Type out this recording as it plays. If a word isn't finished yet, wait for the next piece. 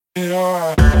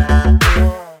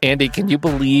Andy, can you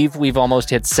believe we've almost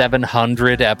hit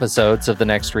 700 episodes of The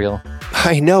Next Reel?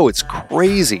 I know, it's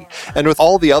crazy. And with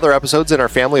all the other episodes in our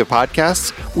family of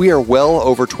podcasts, we are well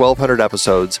over 1,200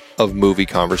 episodes of movie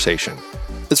conversation.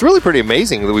 It's really pretty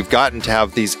amazing that we've gotten to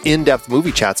have these in-depth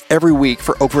movie chats every week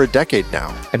for over a decade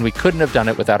now. And we couldn't have done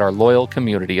it without our loyal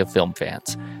community of film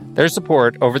fans. Their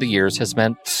support over the years has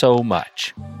meant so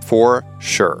much. For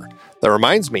sure. That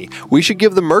reminds me, we should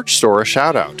give the merch store a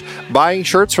shout out. Buying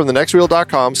shirts from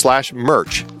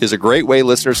thenextreel.com/merch is a great way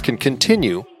listeners can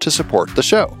continue to support the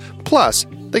show. Plus,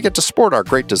 they get to sport our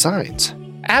great designs.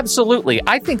 Absolutely.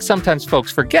 I think sometimes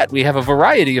folks forget we have a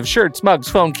variety of shirts, mugs,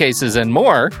 phone cases, and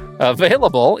more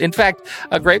available. In fact,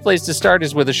 a great place to start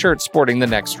is with a shirt sporting the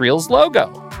Next Reel's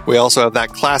logo. We also have that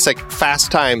classic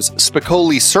Fast Times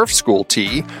Spicoli Surf School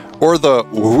tee, or the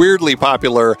weirdly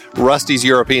popular Rusty's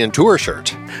European Tour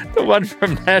shirt. The one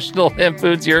from National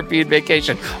Lampoon's European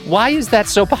Vacation. Why is that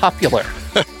so popular?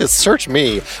 Search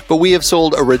me, but we have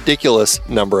sold a ridiculous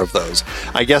number of those.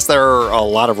 I guess there are a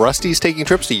lot of Rustys taking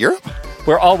trips to Europe?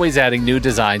 We're always adding new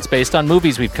designs based on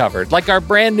movies we've covered, like our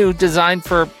brand new design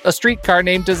for a streetcar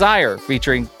named Desire,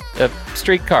 featuring a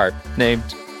streetcar named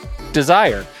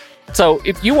Desire. So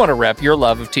if you want to rep your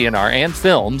love of TNR and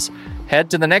films, head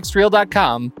to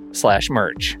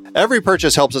thenextreel.com/merch. Every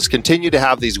purchase helps us continue to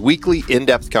have these weekly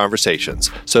in-depth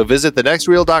conversations. So visit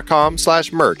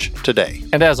thenextreel.com/merch today.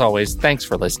 And as always, thanks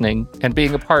for listening and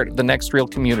being a part of the Next Reel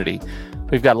community.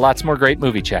 We've got lots more great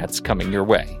movie chats coming your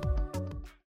way.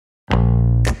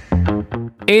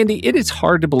 Andy, it is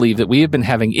hard to believe that we have been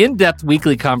having in-depth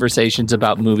weekly conversations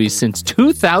about movies since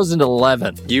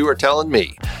 2011. You are telling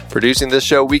me. Producing this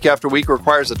show week after week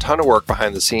requires a ton of work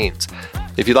behind the scenes.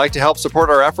 If you'd like to help support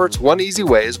our efforts, one easy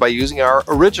way is by using our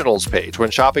Originals page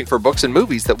when shopping for books and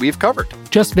movies that we've covered.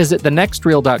 Just visit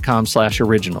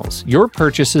thenextreel.com/originals. Your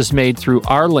purchases made through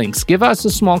our links give us a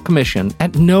small commission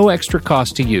at no extra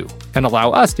cost to you and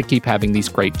allow us to keep having these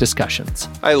great discussions.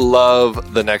 I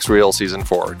love The Next Reel Season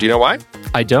 4. Do you know why?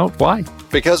 I don't. Why?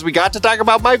 Because we got to talk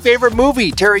about my favorite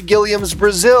movie, Terry Gilliam's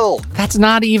Brazil. That's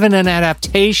not even an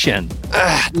adaptation.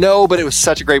 No, but it was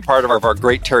such a great part of our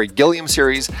great Terry Gilliam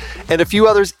series, and a few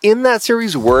others in that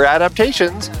series were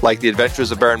adaptations, like The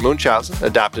Adventures of Baron Munchausen,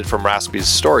 adapted from Raspi's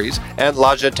stories, and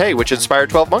La Jetée, which inspired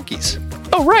 12 Monkeys.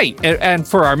 Oh, right. And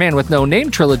for our Man with No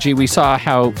Name trilogy, we saw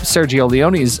how Sergio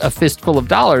Leone's A Fistful of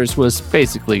Dollars was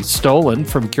basically stolen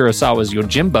from Kurosawa's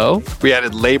Yojimbo. We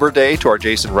added Labor Day to our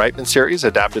Jason Reitman series,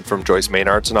 adapted from Joyce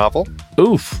Maynard's novel.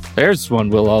 Oof, there's one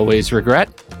we'll always regret.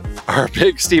 Our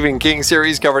big Stephen King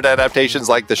series covered adaptations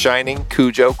like The Shining,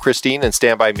 Cujo, Christine, and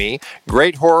Stand By Me,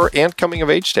 great horror and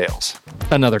coming-of-age tales.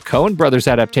 Another Coen Brothers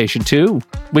adaptation, too.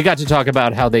 We got to talk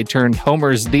about how they turned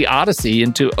Homer's The Odyssey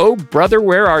into Oh, Brother,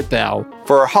 Where Art Thou?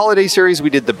 For our holiday series, we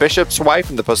did The Bishop's Wife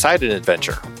and The Poseidon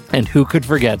Adventure. And who could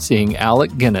forget seeing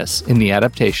Alec Guinness in the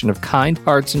adaptation of Kind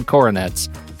Hearts and Coronets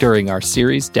during our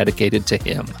series dedicated to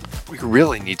him. We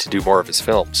really need to do more of his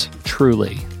films.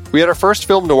 Truly. We had our first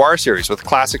film noir series with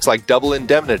classics like Double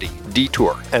Indemnity,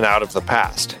 Detour, and Out of the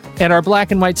Past. And our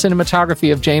black and white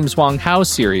cinematography of James Wong Howe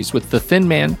series with The Thin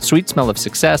Man, Sweet Smell of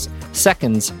Success,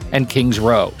 Seconds, and King's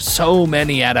Row. So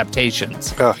many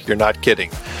adaptations. Oh, you're not kidding.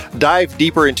 Dive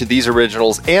deeper into these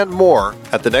originals and more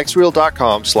at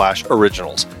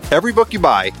thenextreel.com/originals. Every book you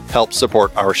buy helps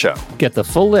support our show. Get the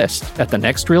full list at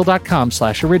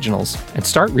thenextreel.com/originals and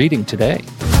start reading today.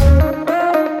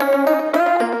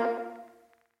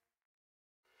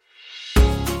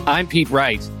 I'm Pete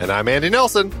Wright. And I'm Andy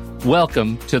Nelson.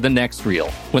 Welcome to The Next Reel.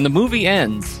 When the movie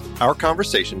ends, our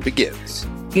conversation begins.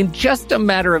 In just a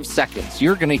matter of seconds,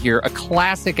 you're going to hear a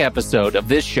classic episode of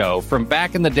this show from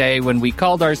back in the day when we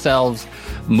called ourselves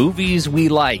Movies We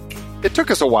Like. It took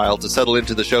us a while to settle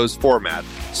into the show's format,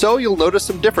 so you'll notice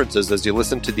some differences as you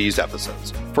listen to these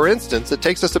episodes. For instance, it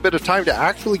takes us a bit of time to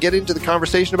actually get into the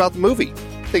conversation about the movie.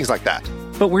 Things like that.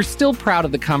 But we're still proud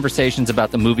of the conversations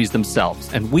about the movies themselves,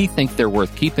 and we think they're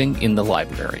worth keeping in the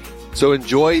library. So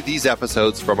enjoy these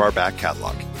episodes from our back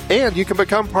catalog. And you can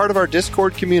become part of our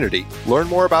Discord community, learn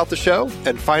more about the show,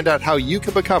 and find out how you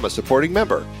can become a supporting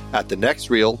member at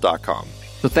thenextreel.com.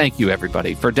 So thank you,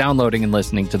 everybody, for downloading and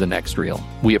listening to The Next Reel.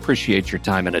 We appreciate your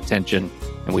time and attention,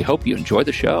 and we hope you enjoy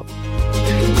the show.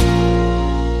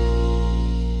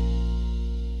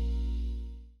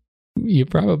 You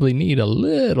probably need a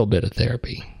little bit of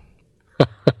therapy.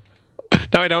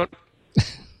 No, I don't.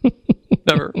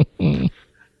 Never.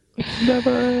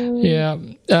 Never. Yeah.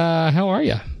 How are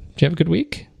you? Did you have a good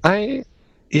week?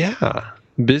 Yeah.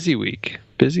 Busy week,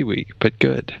 but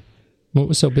good. What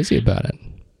was so busy about it?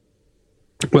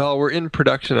 Well, we're in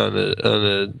production on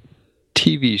a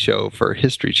TV show for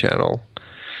History Channel.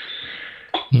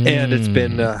 And it's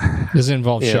been... Does it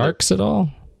involve sharks at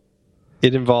all?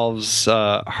 It involves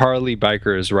Harley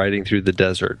bikers riding through the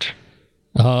desert.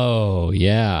 Oh,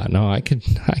 yeah. No, I can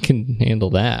handle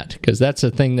that, because that's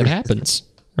a thing that happens,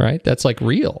 right? That's like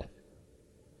real.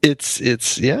 It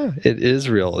is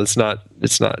real. It's not,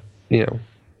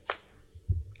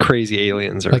 crazy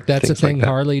aliens or like that's a thing like that.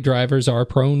 Harley drivers are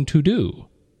prone to do,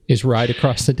 is ride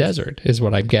across the desert, is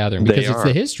what I'm gathering, because it's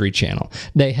the History Channel.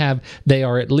 They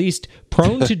are at least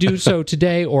prone to do so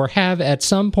today, or have at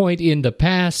some point in the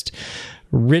past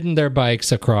ridden their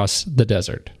bikes across the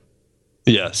desert.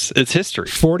 Yes, it's history.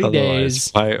 40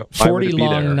 Otherwise, days, why 40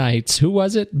 long nights. Who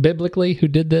was it biblically who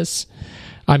did this?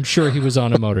 I'm sure he was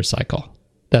on a motorcycle.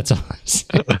 That's all I'm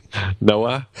saying.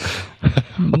 Noah?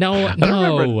 No,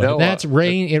 Noah. that's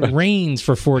rain. It rains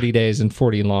for 40 days and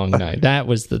 40 long nights. That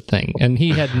was the thing. And he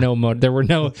had no motor.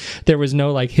 There was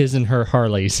no like his and her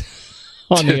Harleys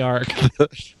on the ark.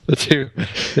 The two,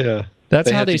 yeah. That's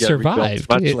how they survived.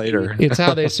 Much later. It's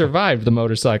how they survived the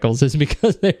motorcycles, is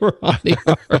because they were on the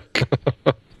ark.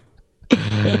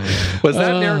 Was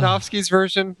that Aronofsky's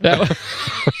version?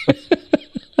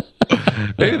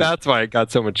 Maybe that's why it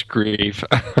got so much grief.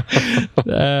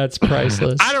 That's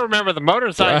priceless. I don't remember the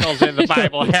motorcycles in the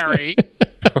Bible, Harry.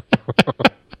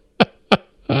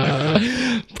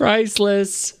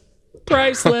 Priceless.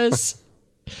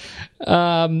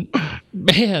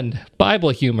 Man, Bible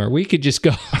humor. We could just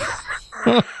go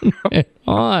on and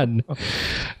on.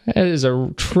 That is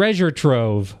a treasure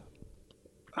trove.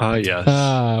 Ah, yes.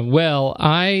 Well,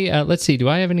 let's see. Do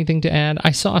I have anything to add?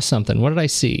 I saw something. What did I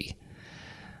see?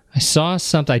 I saw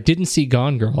something. I didn't see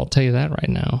Gone Girl. I'll tell you that right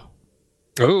now.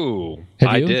 Oh,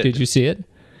 I did. Did you see it?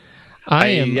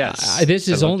 Yes. This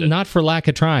is not for lack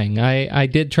of trying. I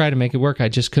did try to make it work. I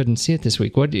just couldn't see it this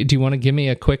week. What do you want to give me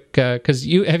a quick? Because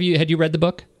had you read the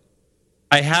book?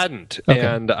 I hadn't, okay.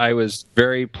 And I was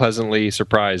very pleasantly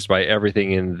surprised by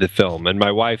everything in the film. And my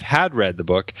wife had read the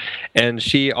book, and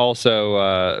she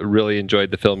also really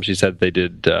enjoyed the film. She said they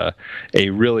did a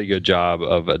really good job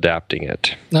of adapting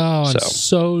it. Oh,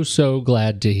 I'm so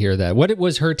glad to hear that. What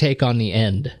was her take on the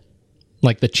end?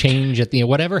 Like the change at the end?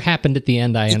 Whatever happened at the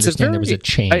end, I understand there was a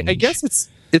change. I guess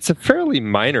it's a fairly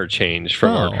minor change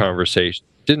from our conversation.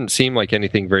 Didn't seem like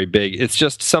anything very big. It's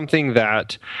just something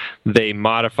that they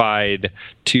modified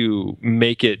to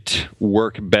make it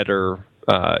work better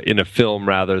in a film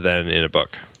rather than in a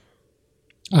book.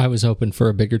 I was hoping for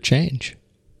a bigger change.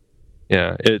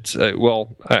 Yeah, it's I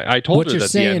told her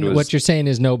that the end was... What you're saying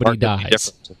is nobody dies.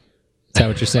 Is that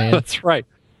what you're saying? That's right.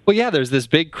 Well, yeah, there's this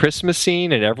big Christmas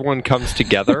scene, and everyone comes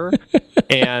together,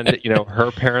 and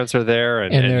her parents are there,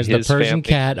 and there's the Persian family.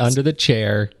 Cat under the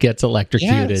chair gets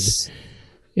electrocuted. Yes.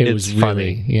 It was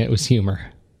really, it was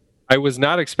humor. I was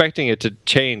not expecting it to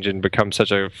change and become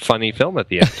such a funny film at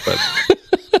the end, but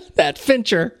that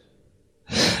Fincher,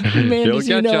 man, does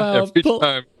he know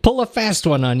how pull a fast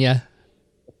one on you.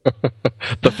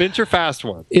 The Fincher fast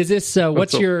one. Is this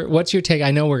what's your take?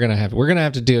 I know we're gonna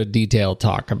have to do a detailed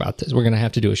talk about this. We're gonna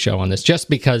have to do a show on this, just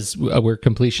because we're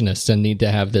completionists and need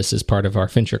to have this as part of our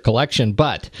Fincher collection.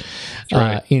 But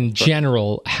in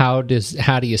general, how do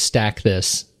you stack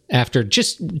this? After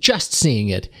just seeing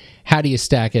it, how do you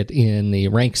stack it in the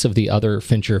ranks of the other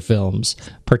Fincher films,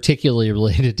 particularly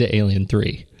related to Alien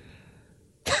 3?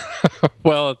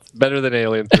 Well, it's better than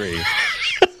Alien 3.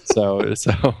 so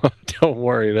don't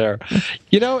worry there.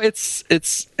 He's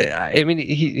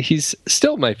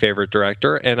still my favorite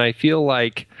director, and I feel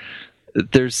like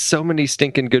there's so many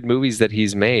stinking good movies that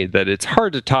he's made that it's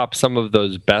hard to top some of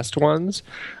those best ones.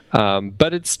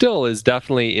 But it still is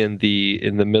definitely in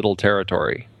the middle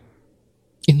territory.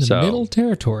 In the middle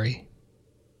territory?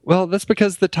 Well, that's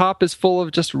because the top is full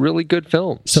of just really good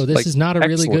films. So this is not a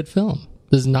really good film.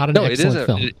 This is not an excellent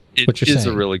film. It is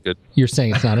a really good. You're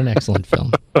saying it's not an excellent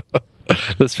film.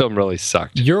 This film really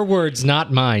sucked. Your words,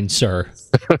 not mine, sir.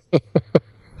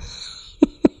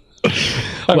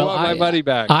 I want my money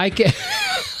back. I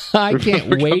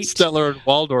can't wait. Stellar and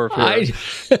Waldorf here.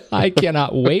 I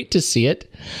cannot wait to see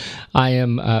it. I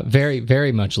am very,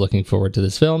 very much looking forward to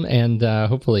this film, and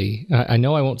hopefully, I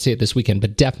know I won't see it this weekend,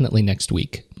 but definitely next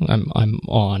week. I'm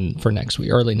on for next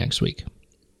week, early next week.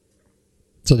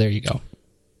 So there you go.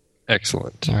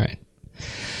 Excellent. All right.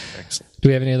 Excellent. Do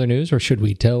we have any other news, or should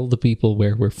we tell the people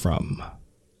where we're from?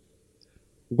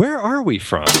 Where are we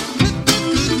from?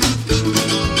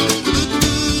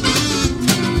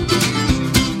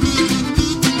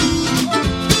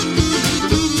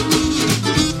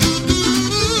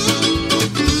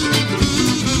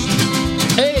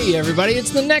 Hey, everybody,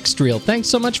 it's The Next Reel. Thanks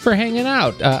so much for hanging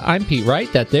out. I'm Pete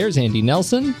Wright. There's Andy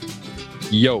Nelson.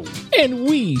 Yo. And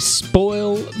we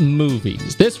spoil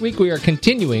movies. This week we are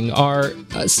continuing our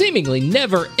seemingly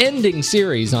never-ending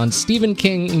series on Stephen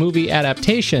King movie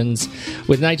adaptations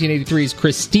with 1983's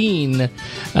Christine,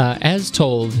 as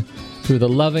told through the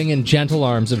loving and gentle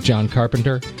arms of John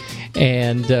Carpenter.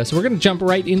 And so we're going to jump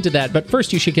right into that. But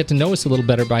first, you should get to know us a little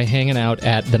better by hanging out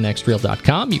at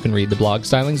thenextreel.com. You can read the blog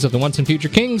stylings of the Once and Future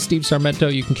Kings, Steve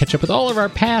Sarmento. You can catch up with all of our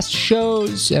past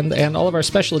shows and all of our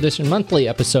special edition monthly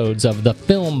episodes of The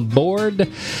Film Board.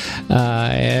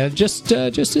 Just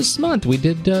this month, we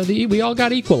did we all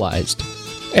got equalized.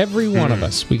 Every one of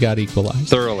us, we got equalized.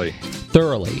 Thoroughly.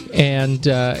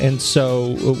 And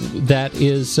so that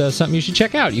is something you should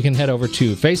check out. You can head over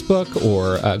to Facebook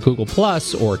or Google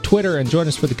Plus or Twitter and join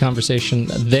us for the conversation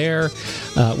there.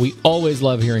 We always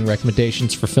love hearing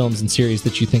recommendations for films and series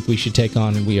that you think we should take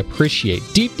on, and we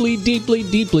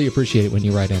deeply appreciate it when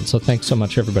you write in. So thanks so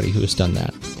much, everybody who has done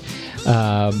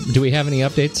that. Do we have any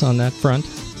updates on that front?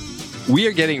 We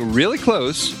are getting really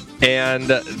close. And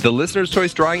the Listener's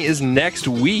Choice drawing is next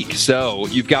week. So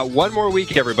you've got one more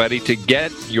week, everybody, to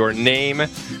get your name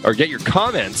or get your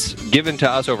comments given to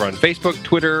us over on Facebook,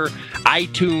 Twitter,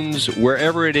 iTunes,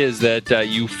 wherever it is that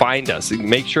you find us.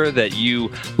 Make sure that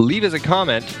you leave us a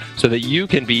comment so that you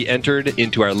can be entered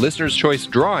into our Listener's Choice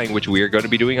drawing, which we are going to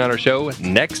be doing on our show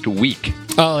next week.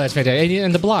 Oh, that's fantastic.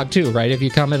 And the blog, too, right? If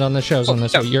you comment on the shows on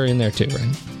this, you're in there, too,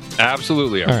 right?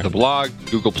 Absolutely. Right. The blog,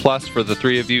 Google Plus for the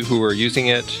three of you who are using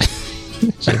it.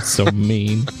 That's so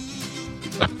mean.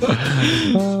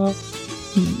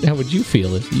 How would you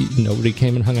feel if nobody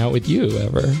came and hung out with you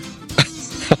ever?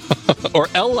 Or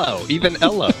Ello, even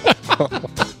Ello.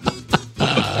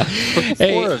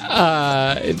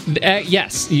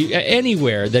 Yes,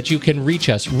 anywhere that you can reach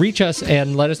us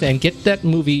and let us and get that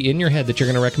movie in your head that you're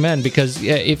going to recommend. Because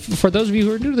if for those of you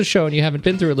who are new to the show and you haven't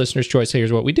been through a Listener's Choice,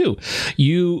 here's what we do: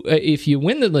 if you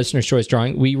win the Listener's Choice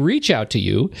drawing, we reach out to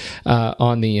you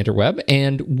on the interweb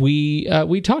and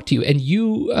we talk to you, and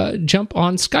you jump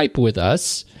on Skype with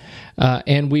us.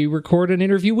 And we record an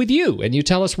interview with you, and you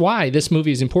tell us why this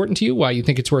movie is important to you, why you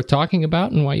think it's worth talking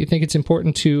about, and why you think it's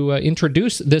important to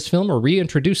introduce this film or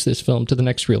reintroduce this film to the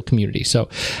Next Reel community. So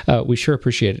we sure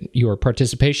appreciate your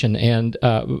participation and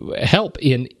help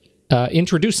in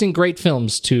introducing great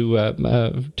films to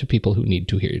people who need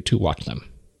to watch them.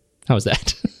 How's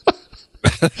that?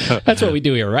 That's what we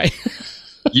do here, right?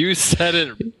 You said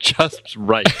it just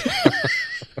right.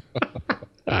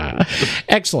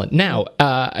 Excellent. Now,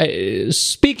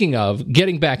 speaking of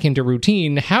getting back into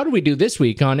routine, how do we do this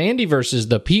week on Andy versus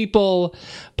the People,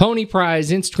 Pony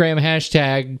Prize, Instagram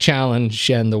hashtag challenge,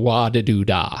 and the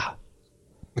wah-da-doo-dah?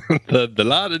 the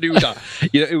la-da-doo-dah.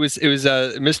 It was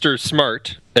Mr.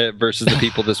 Smart versus the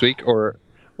People this week, or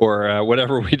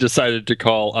whatever we decided to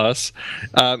call us.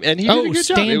 And he did a good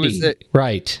job. It was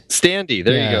right. Standy.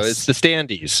 There you go. It's the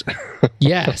Standys.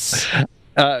 Yes.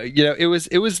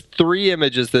 It was 3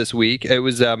 images this week. It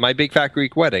was My Big Fat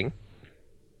Greek Wedding,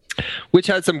 which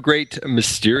had some great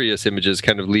mysterious images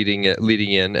kind of leading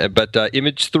in. But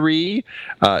image 3,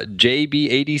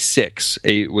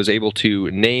 JB86 was able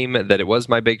to name that it was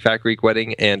My Big Fat Greek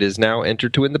Wedding and is now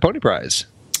entered to win the Pony Prize.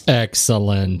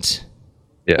 Excellent.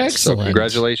 Yes. Excellent. So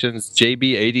congratulations,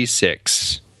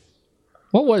 JB86.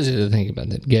 What was it to think about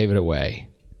that gave it away?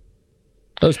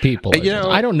 Those people.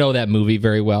 I don't know that movie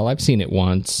very well. I've seen it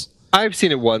once.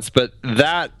 But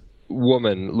that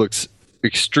woman looks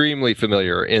extremely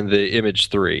familiar in the image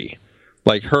 3.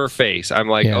 Like her face. I'm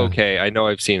like, okay, I know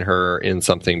I've seen her in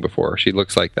something before. She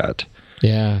looks like that.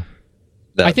 Yeah.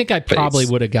 I think I probably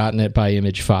would have gotten it by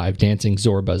image 5. Dancing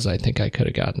Zorbas, I think I could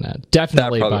have gotten that.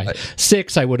 Definitely by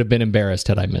 6, I would have been embarrassed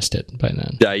had I missed it by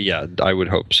then. Yeah, I would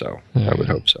hope so. I would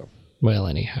hope so. Well,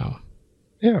 anyhow.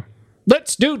 Yeah.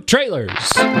 Let's do trailers.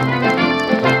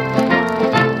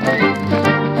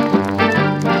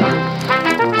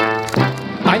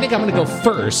 I think I'm going to go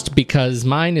first because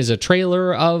mine is a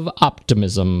trailer of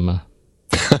optimism.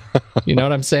 You know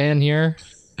what I'm saying here?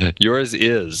 Yours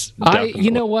is. Definitely.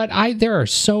 You know what? There are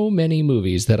so many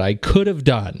movies that I could have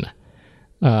done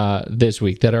this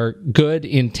week that are good,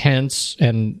 intense,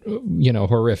 and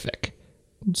horrific,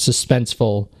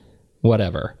 suspenseful,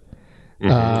 whatever.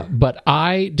 But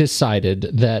I decided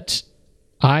that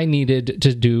I needed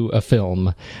to do a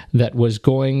film that was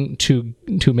going to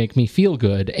make me feel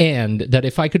good, and that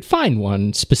if I could find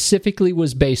one, specifically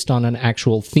was based on an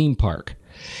actual theme park.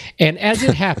 And as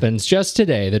it happens, just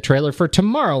today, the trailer for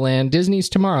Tomorrowland, Disney's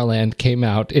Tomorrowland, came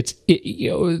out.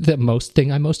 The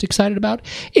thing I'm most excited about,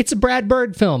 it's a Brad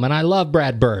Bird film, and I love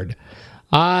Brad Bird.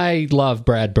 I love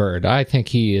Brad Bird. I think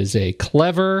he is a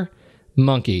clever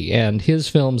Monkey, and his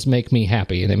films make me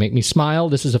happy. They make me smile.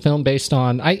 This is a film based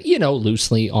on,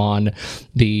 loosely on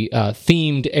the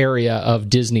themed area of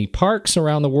Disney parks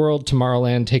around the world.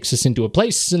 Tomorrowland takes us into a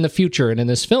place in the future, and in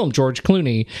this film, George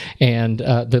Clooney and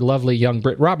the lovely young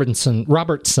Britt Robertson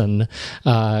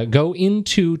go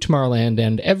into Tomorrowland,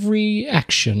 and every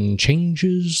action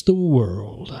changes the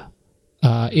world.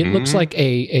 It looks like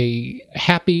a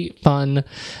happy, fun,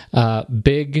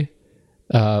 big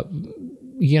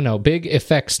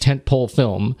effects tentpole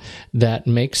film that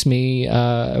makes me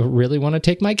really want to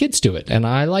take my kids to it, and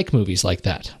I like movies like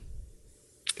that.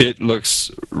 It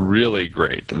looks really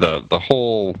great. The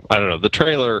whole, the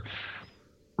trailer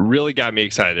really got me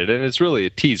excited, and it's really a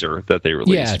teaser that they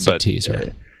released. Yeah, it's a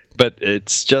teaser. But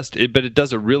it's just, but it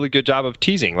does a really good job of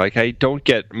teasing. Like, I don't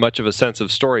get much of a sense of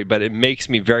story, but it makes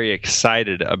me very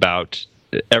excited about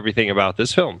everything about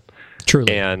this film.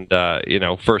 Truly. And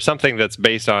for something that's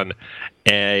based on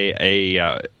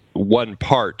a one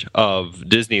part of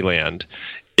Disneyland,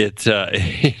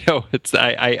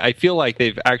 I feel like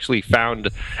they've actually found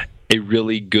a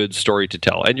really good story to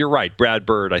tell. And you're right, Brad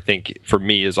Bird, I think, for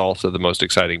me, is also the most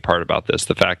exciting part about this.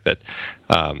 The fact that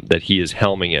that he is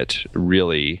helming it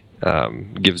really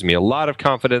gives me a lot of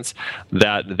confidence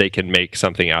that they can make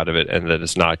something out of it, and that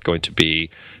it's not going to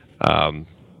be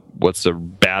what's a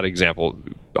bad example?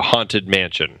 Haunted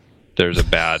Mansion. There's a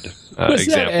bad was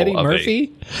example. That Eddie of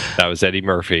Murphy? That was Eddie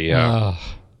Murphy.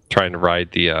 Trying to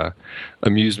ride the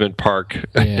amusement park.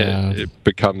 Yeah. It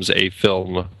becomes a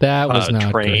film. That was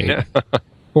not train. Great.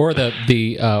 Or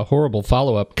the horrible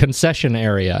follow-up, Concession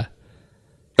Area.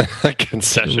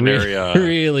 Concession area.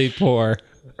 Really poor.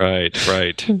 Right.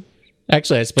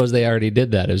 Actually, I suppose they already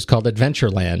did that. It was called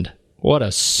Adventureland. What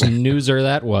a snoozer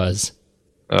that was.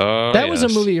 Oh, that was a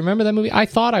movie. You remember that movie? I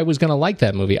thought I was going to like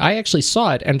that movie. I actually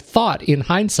saw it and thought in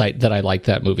hindsight that I liked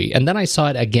that movie. And then I saw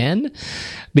it again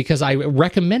because I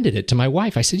recommended it to my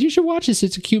wife. I said, you should watch this.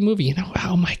 It's a cute movie.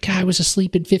 Oh my God, I was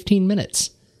asleep in 15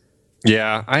 minutes.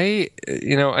 Yeah,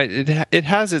 it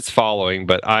has its following,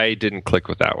 but I didn't click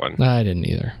with that one. I didn't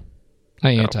either.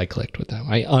 I anti-clicked with that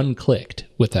one. I unclicked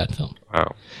with that film.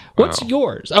 Wow. What's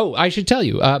yours? Oh, I should tell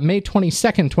you, May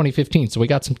 22nd, 2015. So we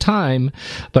got some time,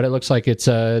 but it looks like it's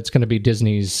going to be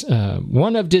Disney's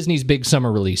one of Disney's big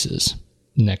summer releases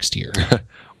next year.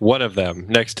 One of them,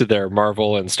 next to their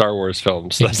Marvel and Star Wars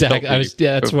films. Exactly.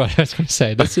 That's what I was going to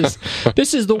say. This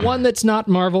is the one that's not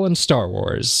Marvel and Star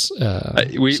Wars.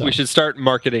 We should start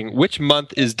marketing. Which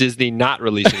month is Disney not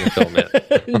releasing a film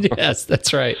in? Yes,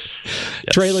 that's right.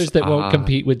 Yes. Trailers that won't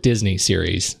compete with Disney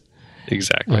series.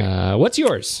 Exactly. What's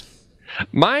yours?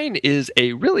 Mine is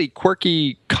a really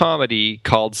quirky comedy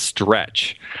called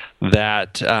Stretch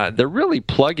that they're really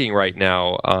plugging right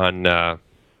now on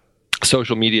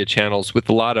social media channels with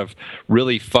a lot of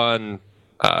really fun,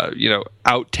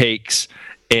 outtakes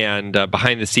and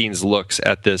behind-the-scenes looks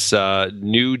at this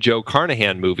new Joe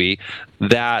Carnahan movie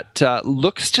that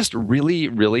looks just really,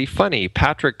 really funny.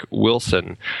 Patrick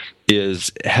Wilson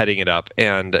is heading it up,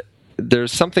 and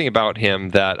there's something about him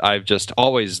that I've just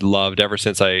always loved ever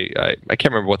since I can't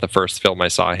remember what the first film I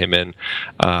saw him in.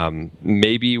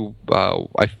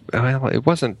 It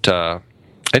wasn't.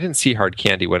 I didn't see Hard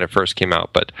Candy when it first came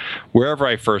out, but wherever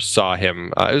I first saw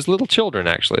him, it was Little Children,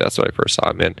 actually. That's what I first saw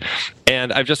him in.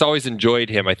 And I've just always enjoyed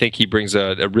him. I think he brings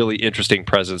a really interesting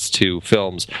presence to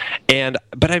films.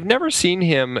 But I've never seen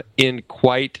him in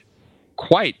quite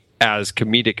as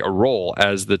comedic a role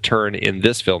as the turn in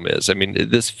this film is. I mean,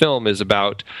 this film is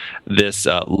about this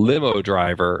limo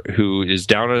driver who is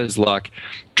down on his luck,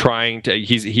 trying to.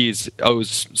 He's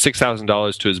owes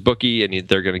 $6,000 to his bookie, and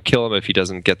they're going to kill him if he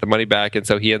doesn't get the money back. And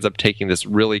so he ends up taking this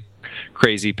really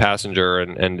crazy passenger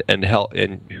and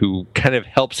who kind of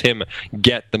helps him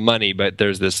get the money. But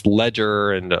there's this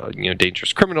ledger and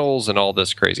dangerous criminals and all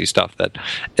this crazy stuff that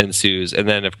ensues. And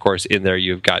then, of course, in there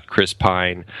you've got Chris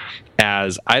Pine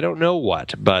as I don't know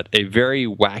what, but a very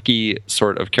wacky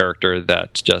sort of character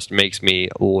that just makes me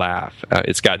laugh.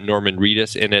 It's got Norman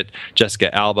Reedus in it,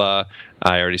 Jessica Alba.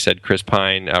 I already said Chris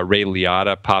Pine. Ray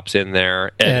Liotta pops in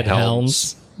there. Ed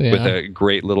Helms. Yeah. With a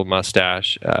great little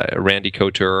mustache. Randy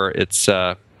Couture. It's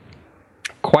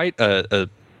quite a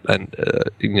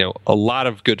lot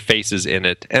of good faces in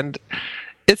it, and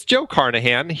it's Joe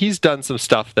Carnahan. He's done some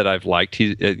stuff that I've liked.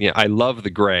 I love The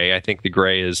Grey. I think The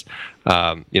Grey is,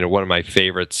 one of my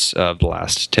favorites of the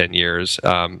last 10 years.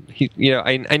 I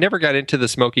never got into the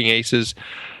Smoking Aces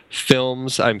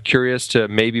films. I'm curious to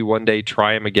maybe one day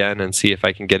try him again and see if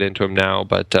I can get into him now.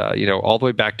 But all the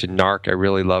way back to Narc, I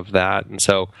really love that, and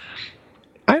so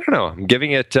I don't know. I'm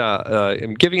giving it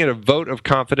a vote of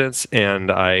confidence,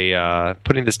 and I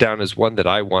putting this down as one that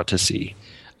I want to see.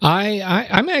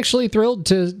 I'm actually thrilled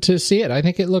to see it. I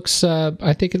think it looks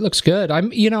good.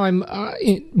 I'm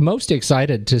most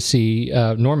excited to see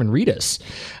Norman Reedus,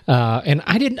 and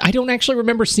I don't actually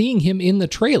remember seeing him in the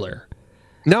trailer.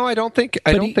 No, I don't think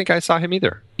I saw him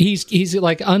either. He's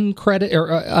like uncredited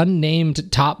or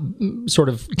unnamed top sort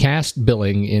of cast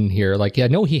billing in here. Like, I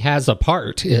know he has a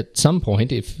part at some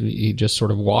point if he just sort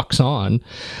of walks on.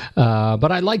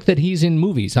 But I like that he's in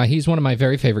movies. He's one of my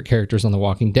very favorite characters on The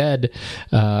Walking Dead.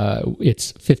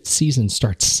 Its 5th season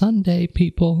starts Sunday,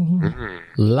 people. Mm-hmm.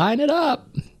 Line it up.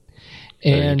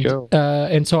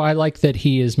 And so I like that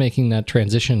he is making that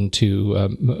transition to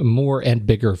more and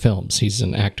bigger films. He's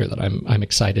an actor that I'm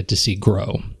excited to see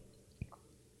grow.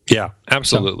 Yeah,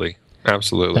 absolutely,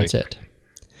 absolutely. That's it.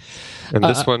 And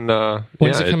this one,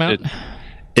 when's it come out?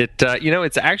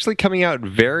 It's actually coming out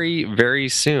very, very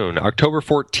soon, October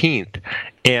 14th.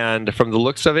 And from the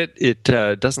looks of it, it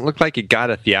doesn't look like it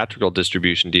got a theatrical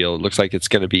distribution deal. It looks like it's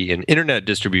going to be an internet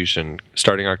distribution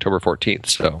starting October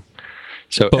 14th.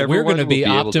 But we're going to be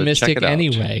optimistic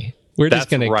anyway. We're just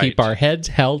going to keep our heads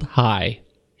held high.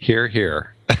 Hear,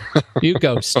 hear. You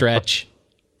go, Stretch.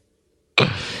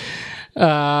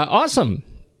 Awesome.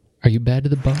 Are you bad to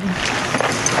the bone?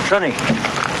 Sonny,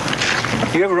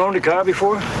 you ever owned a car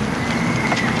before?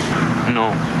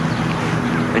 No.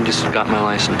 I just got my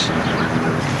license.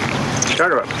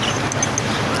 Start her up.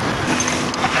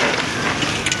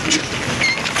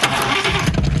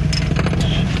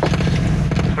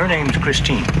 Her name's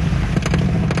Christine.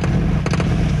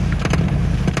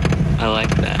 I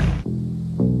like that.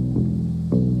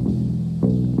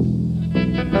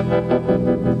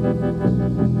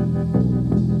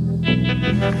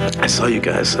 I saw you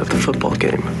guys at the football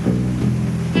game.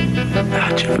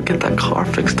 How'd you ever get that car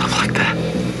fixed up like that?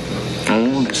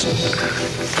 Oh, just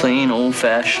plain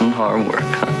old-fashioned hard work,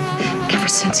 huh? Ever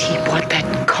since he bought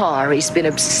that car, he's been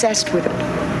obsessed with it.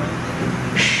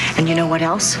 And you know what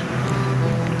else?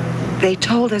 They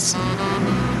told us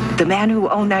the man who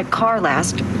owned that car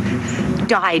last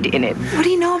died in it. What do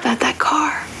you know about that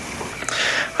car?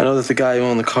 I know that the guy who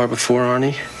owned the car before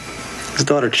Arnie, his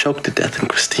daughter choked to death in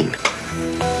Christine.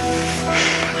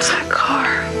 It's that car.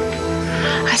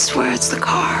 I swear it's the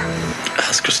car.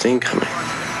 How's Christine coming?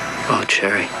 Oh,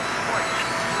 Cherry.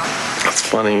 That's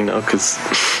funny, because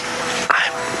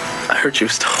I heard she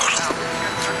was total.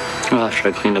 Well, after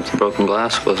I cleaned up the broken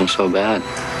glass, it wasn't so bad.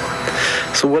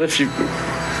 So what if you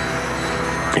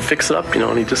fix it up,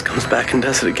 and he just comes back and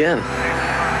does it again?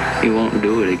 He won't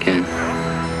do it again.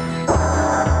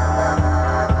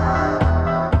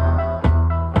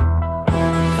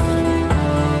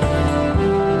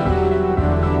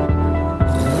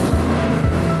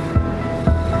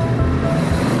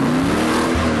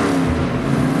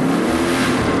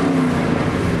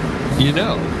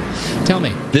 Tell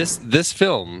me. This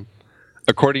film,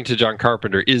 according to John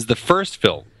Carpenter, is the first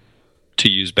film to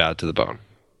use Bad to the Bone.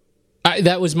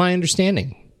 That was my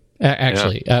understanding,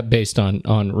 actually, based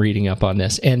on reading up on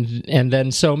this, and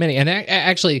then so many. And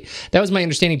actually, that was my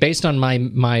understanding based on my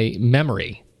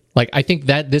memory. Like, I think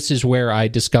that this is where I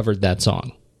discovered that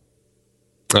song.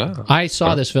 I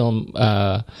saw this film.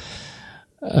 I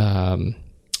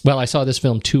saw this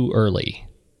film too early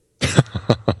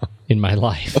in my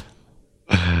life.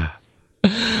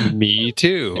 Me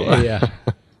too. Yeah.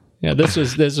 This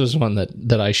was one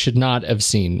that I should not have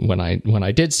seen when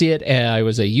I did see it. I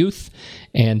was a youth,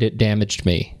 and it damaged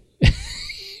me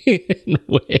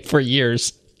for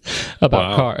years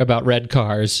about red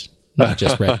cars, not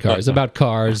just red cars, about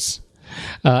cars.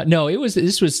 No,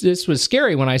 this was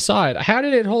scary when I saw it. How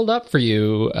did it hold up for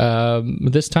you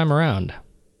this time around?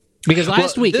 Because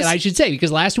last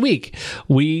week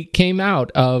we came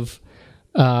out of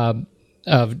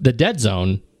the Dead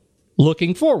Zone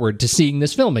looking forward to seeing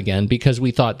this film again because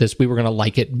we thought we were going to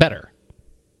like it better.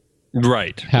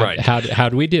 Right. How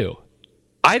do we do?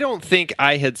 I don't think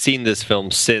I had seen this film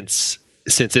since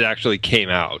it actually came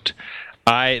out.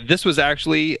 This was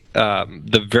actually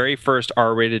the very first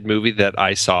R-rated movie that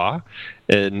I saw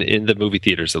in the movie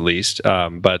theaters, at least.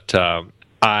 But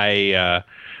I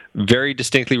very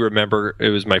distinctly remember it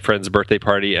was my friend's birthday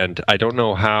party, and I don't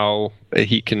know how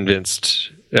he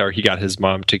got his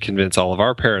mom to convince all of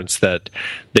our parents that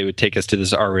they would take us to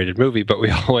this R-rated movie, but we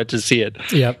all went to see it.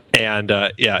 Yep. And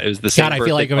it was the same. God, I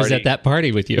feel like I was at that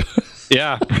party with you.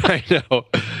 Yeah, I know.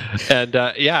 And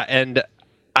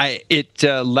it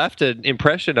left an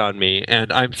impression on me,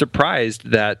 and I'm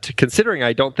surprised that, considering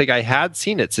I don't think I had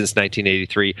seen it since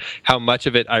 1983, how much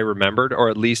of it I remembered, or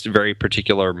at least very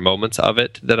particular moments of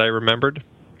it that I remembered.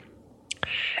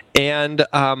 And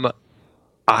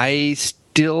I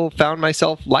still found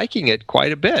myself liking it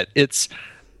quite a bit.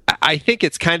 I think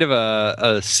it's kind of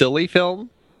a silly film.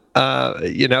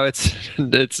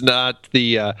 It's not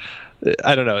the.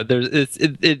 I don't know.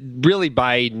 It really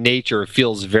by nature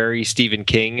feels very Stephen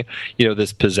King.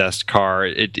 This possessed car.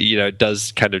 It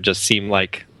does kind of just seem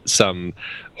like some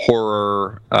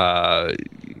horror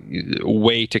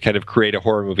way to kind of create a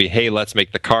horror movie. Hey, let's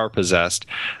make the car possessed.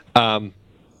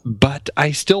 But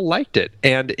I still liked it,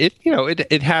 and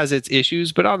it has its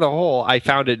issues, but on the whole, I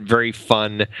found it very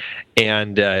fun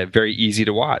and very easy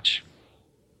to watch.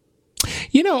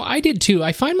 I did too.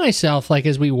 I find myself like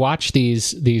as we watch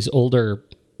these older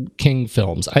King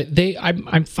films,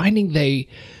 I'm finding they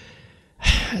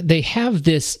have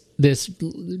this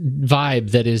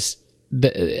vibe that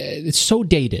it's so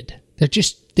dated.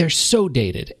 They're so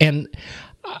dated, and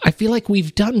I feel like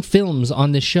we've done films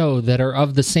on the show that are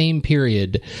of the same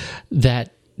period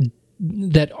that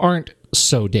aren't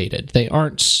so dated. They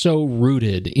aren't so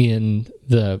rooted in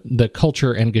the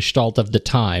culture and gestalt of the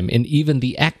time, and even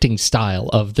the acting style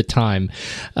of the time.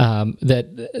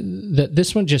 That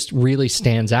this one just really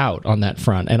stands out on that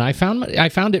front, and I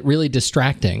found it really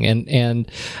distracting.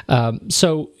 And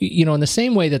so in the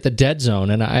same way that the Dead Zone,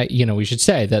 and we should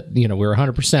say that we're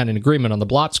 100% in agreement on the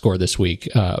Blot score this week.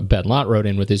 Ben Lott wrote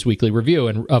in with his weekly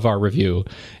review of our review,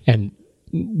 and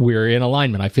we're in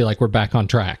alignment. I feel like we're back on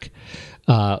track.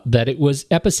 That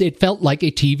it felt like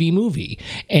a TV movie,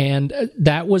 and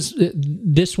that was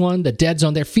this one, the Dead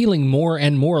Zone. They're feeling more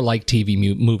and more like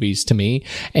TV movies to me,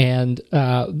 and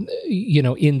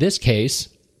in this case,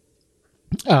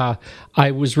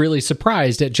 I was really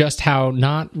surprised at just how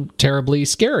not terribly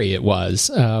scary it was.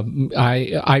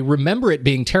 I remember it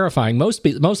being terrifying,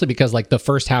 mostly because like the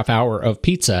first half hour of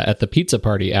pizza at the pizza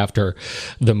party after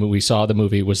we saw the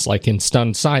movie was like in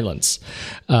stunned silence,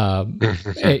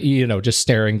 just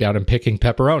staring down and picking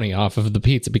pepperoni off of the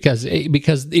pizza because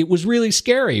it was really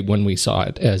scary when we saw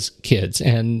it as kids,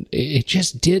 and it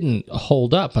just didn't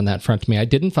hold up on that front to me. I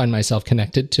didn't find myself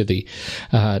connected to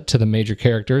the major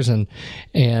characters, and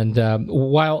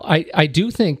while I do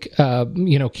think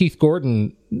Keith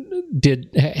Gordon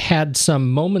had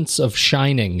some moments of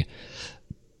shining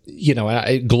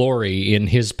glory in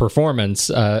his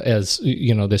performance as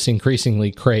this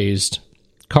increasingly crazed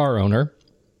car owner,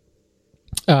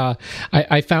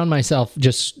 I found myself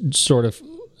just sort of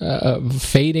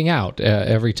fading out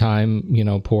every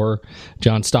time poor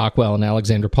John Stockwell and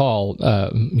Alexander Paul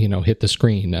hit the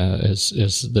screen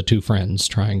as the two friends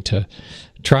trying to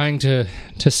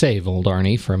save old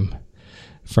Arnie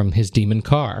from his demon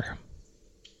car.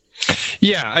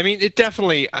 Yeah, I mean, it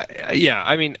definitely.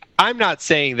 I mean, I'm not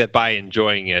saying that by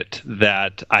enjoying it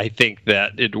that I think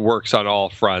that it works on all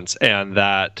fronts, and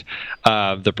that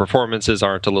the performances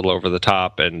aren't a little over the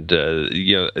top, and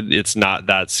it's not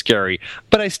that scary.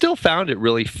 But I still found it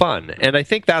really fun, and I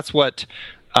think that's what.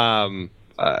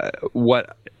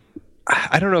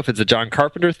 I don't know if it's a John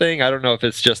Carpenter thing. I don't know if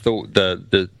it's just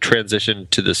the transition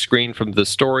to the screen from the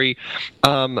story,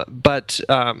 but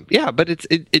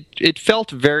it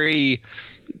felt very.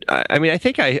 I mean, I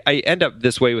think I end up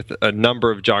this way with a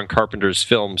number of John Carpenter's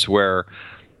films where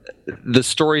the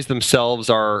stories themselves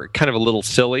are kind of a little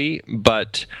silly,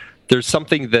 but there's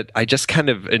something that I just kind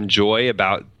of enjoy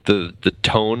about the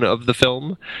tone of the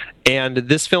film. And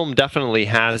this film definitely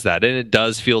has that, and it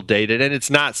does feel dated, and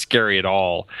it's not scary at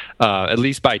all, at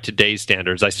least by today's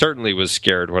standards. I certainly was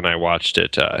scared when I watched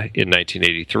it in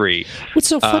 1983. What's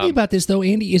so funny about this, though,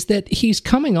 Andy, is that he's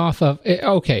coming off of,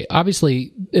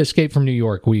 obviously, Escape from New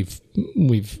York, we've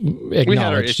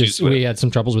acknowledged we had some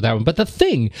troubles with that one, but The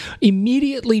Thing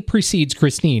immediately precedes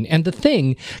Christine, and The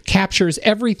Thing captures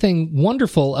everything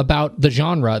wonderful about the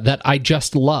genre that I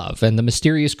just love, and the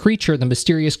mysterious creature, the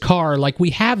mysterious car, like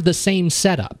we have the same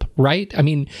setup, right? I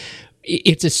mean,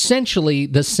 it's essentially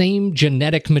the same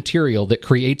genetic material that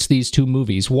creates these two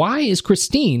movies. Why is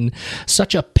Christine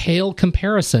such a pale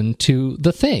comparison to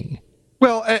The Thing?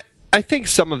 Well, I think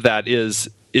some of that is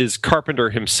Carpenter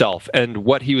himself and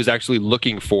what he was actually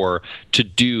looking for to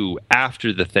do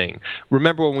after The Thing.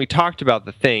 Remember when we talked about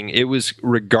The Thing, it was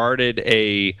regarded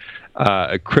a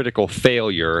critical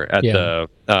failure at the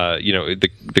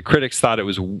critics thought it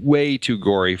was way too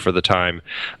gory for the time.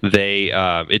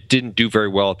 It didn't do very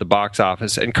well at the box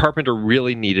office, and Carpenter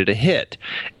really needed a hit,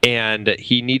 and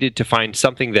he needed to find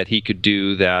something that he could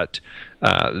do that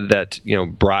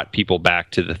brought people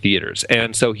back to the theaters.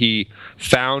 And so he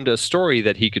found a story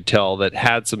that he could tell that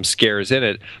had some scares in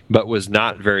it, but was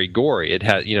not very gory. It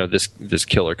had, this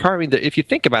killer car. I mean, if you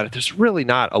think about it, there's really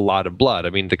not a lot of blood. I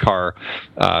mean, the car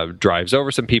drives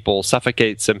over some people,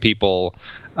 suffocates some people,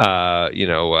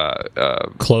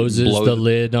 closes the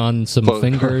lid on some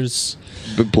fingers,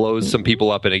 blows some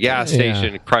people up in a gas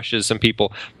station, crushes some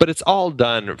people. But it's all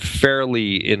done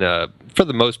fairly for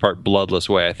the most part, bloodless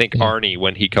way. I think Arnie,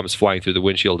 when he comes flying through the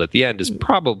windshield at the end, is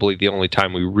probably the only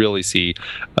time we really see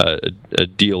a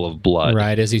deal of blood.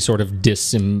 Right, as he sort of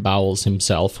disembowels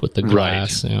himself with the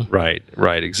glass. Right,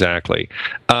 exactly.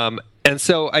 And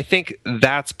so I think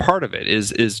that's part of it,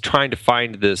 is trying to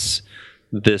find this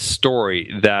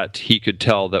story that he could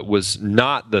tell that was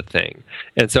not the thing.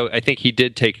 And so I think he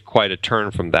did take quite a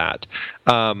turn from that.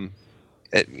 But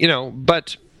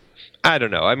I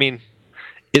don't know. I mean,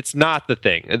 it's not the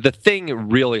thing. The thing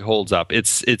really holds up. It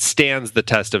stands the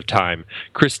test of time.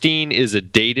 Christine is a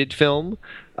dated film,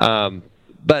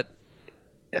 but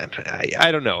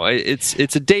I don't know. It's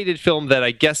a dated film that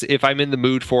I guess if I'm in the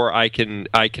mood for, I can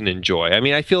enjoy. I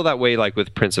mean, I feel that way like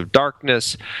with Prince of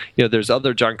Darkness. There's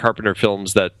other John Carpenter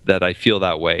films that I feel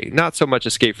that way. Not so much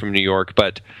Escape from New York,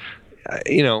 but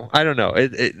I don't know.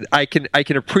 I can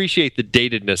appreciate the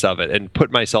datedness of it and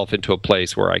put myself into a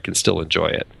place where I can still enjoy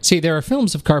it. See, there are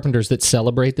films of Carpenter's that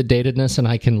celebrate the datedness, and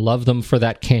I can love them for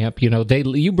that camp.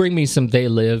 You bring me some They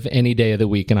Live any day of the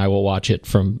week, and I will watch it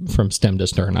from stem to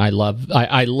stern. I love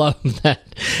that.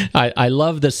 I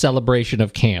love the celebration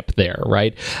of camp there.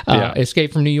 Right?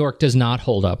 Escape from New York does not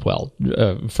hold up well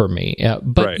for me.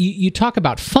 But right. You talk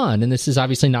about fun, and this is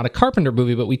obviously not a Carpenter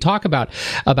movie, but we talk about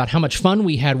how much fun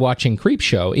we had watching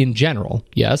Creepshow in general.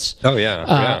 Yes. Oh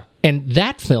yeah. And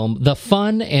that film, the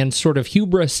fun and sort of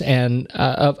hubris and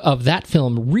of that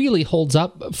film really holds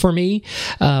up for me,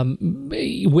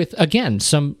 with, again,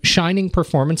 some shining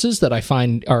performances that I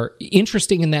find are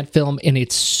interesting in that film, and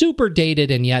it's super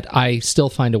dated, and yet I still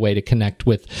find a way to connect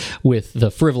with the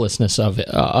frivolousness of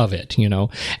it,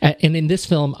 And in this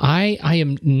film, I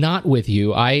am not with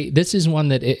you. This is one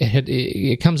that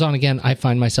it comes on again, I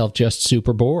find myself just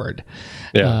super bored.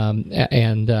 Yeah.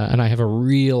 And I have a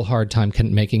real hard time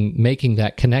making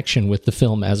that connection with the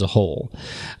film as a whole.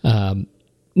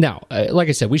 Now, like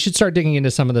I said, we should start digging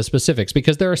into some of the specifics,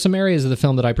 because there are some areas of the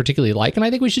film that I particularly like, and I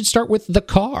think we should start with the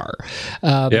car.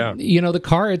 The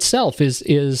car itself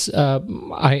is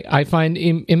I find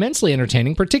immensely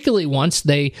entertaining, particularly once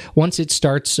it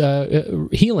starts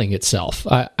healing itself.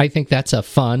 I think that's a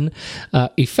fun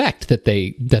effect that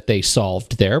they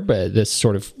solved there, but this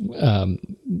sort of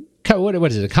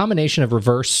what is it? A combination of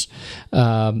reverse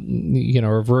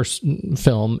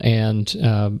film and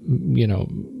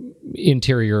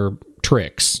interior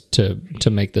tricks to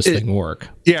make this thing work.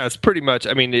 Yeah, it's pretty much.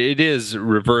 I mean, it is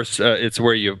reverse. It's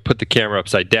where you put the camera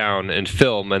upside down and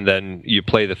film, and then you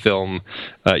play the film.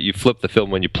 You flip the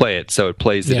film when you play it, so it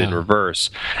plays it in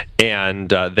reverse. And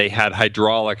they had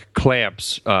hydraulic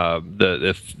clamps.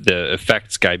 The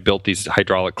effects guy built these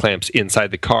hydraulic clamps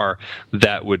inside the car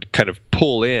that would kind of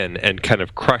pull in and kind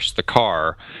of crush the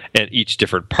car and each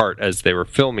different part as they were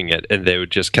filming it, and they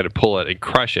would just kind of pull it and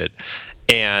crush it.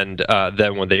 And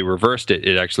then when they reversed it,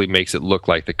 it actually makes it look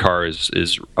like the car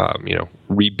is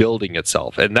rebuilding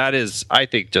itself. And that is, I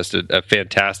think, just a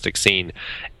fantastic scene.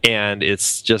 And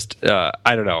it's just, I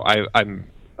don't know, I'm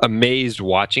amazed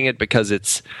watching it because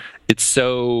it's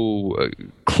so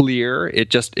clear.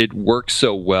 It works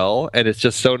so well. And it's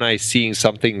just so nice seeing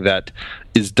something that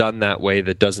is done that way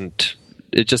that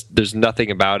there's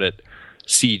nothing about it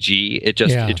CG.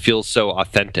 It feels so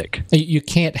authentic. You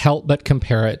can't help but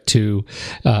compare it to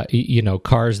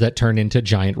cars that turn into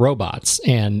giant robots,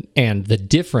 and the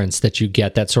difference that you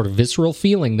get, that sort of visceral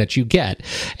feeling that you get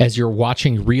as you're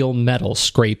watching real metal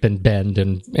scrape and bend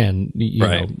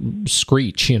and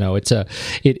screech.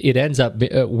 It ends up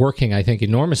working, I think,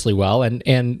 enormously well, and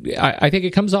I think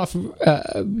it comes off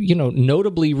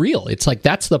notably real. It's like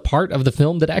that's the part of the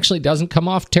film that actually doesn't come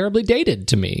off terribly dated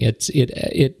to me.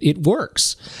 It works.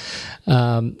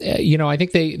 I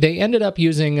think they ended up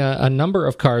using a number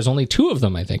of cars. Only 2 of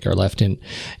them, I think, are left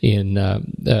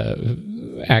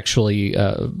actually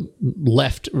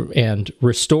left and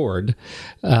restored.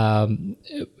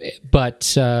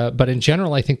 But in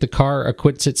general, I think the car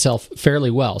acquits itself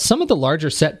fairly well. Some of the larger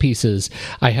set pieces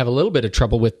I have a little bit of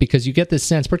trouble with, because you get this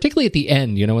sense, particularly at the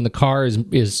end, when the car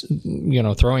is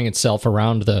throwing itself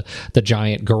around the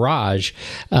giant garage,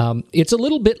 it's a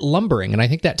little bit lumbering, and I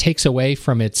think that takes away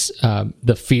from its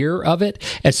the fear of it.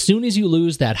 As soon as you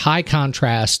lose that high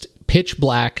contrast, pitch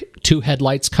black two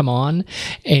headlights come on,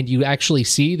 and you actually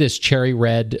see this cherry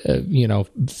red,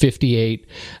 58,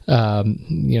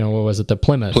 what was it, the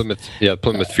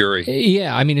Plymouth Fury.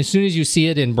 Yeah, I mean, as soon as you see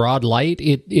it in broad light,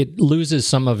 it loses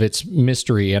some of its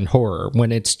mystery and horror.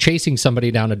 When it's chasing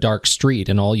somebody down a dark street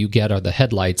and all you get are the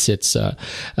headlights, it's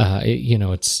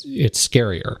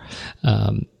scarier.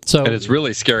 And it's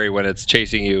really scary when it's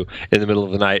chasing you in the middle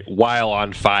of the night while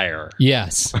on fire.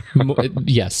 Yes,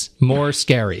 more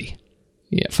scary.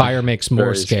 Yeah, fire makes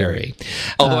more scary.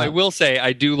 Although I will say,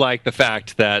 I do like the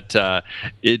fact that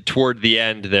toward the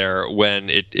end there, when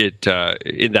it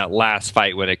in that last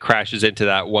fight, when it crashes into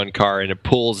that one car and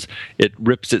it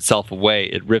rips itself away.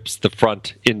 It rips the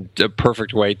front in a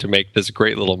perfect way to make this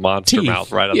great little monster mouth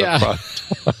right on the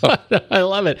front. I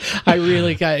love it. I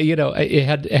really,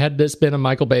 had this been a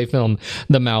Michael Bay film,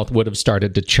 the mouth would have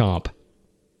started to chomp.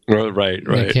 Right.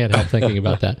 I can't help thinking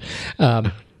about that.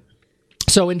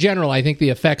 So in general, I think the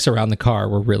effects around the car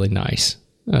were really nice,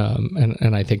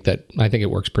 and I think it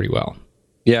works pretty well.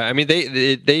 Yeah, I mean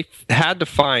they had to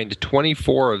find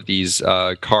 24 of these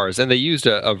cars, and they used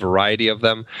a variety of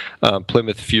them,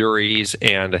 Plymouth Furies,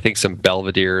 and I think some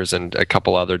Belvederes and a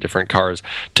couple other different cars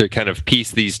to kind of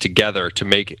piece these together to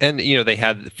make. And they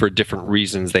had, for different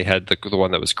reasons, they had the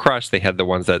one that was crushed, they had the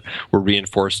ones that were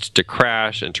reinforced to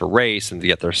crash and to race and to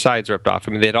get their sides ripped off.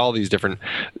 I mean, they had all these different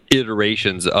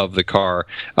iterations of the car.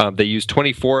 They used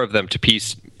 24 of them to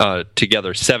piece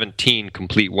together 17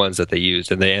 complete ones that they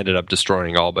used, and they ended up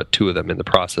destroying all but 2 of them in the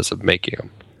process of making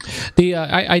them.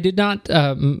 I did not,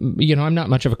 I'm not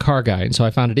much of a car guy, and so I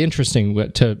found it interesting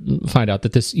to find out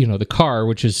that this, the car,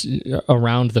 which is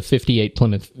around the 58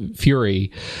 Plymouth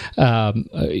Fury,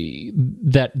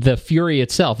 that the Fury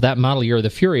itself, that model year of the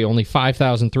Fury, only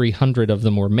 5,300 of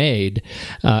them were made,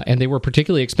 and they were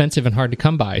particularly expensive and hard to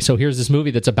come by. So here's this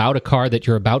movie that's about a car that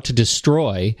you're about to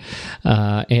destroy,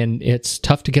 and it's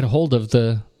tough to get a hold of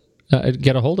them.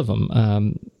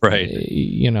 Right.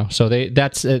 So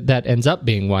that ends up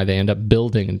being why they end up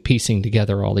building and piecing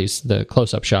together all the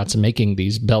close-up shots and making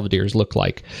these Belvederes look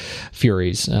like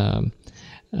Furies.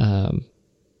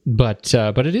 But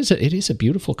it is a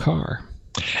beautiful car.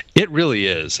 It really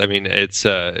is. I mean, it's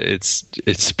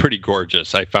pretty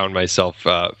gorgeous. I found myself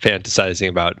fantasizing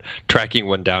about tracking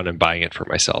one down and buying it for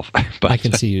myself. But I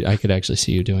could actually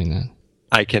see you doing that.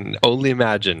 I can only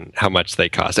imagine how much they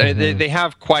cost. I mean, they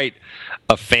have quite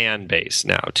a fan base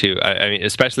now too. I mean,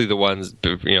 especially the ones,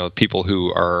 people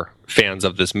who are fans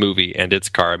of this movie and its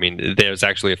car. I mean, there's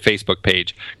actually a Facebook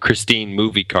page, Christine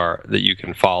Movie Car, that you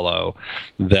can follow.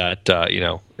 That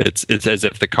it's as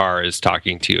if the car is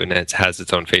talking to you, and it has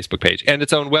its own Facebook page and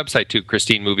its own website too,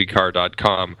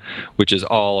 ChristineMovieCar.com, which is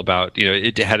all about.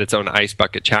 It had its own ice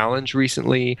bucket challenge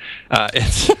recently.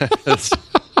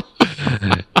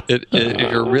 If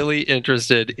you're really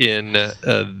interested in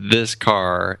this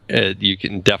car, you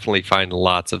can definitely find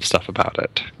lots of stuff about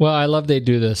it. Well, I love they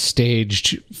do the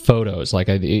staged photos, like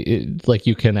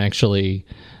you can actually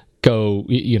go,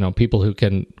 people who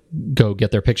can go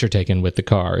get their picture taken with the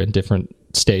car in different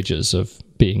stages of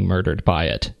being murdered by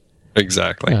it.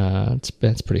 Exactly.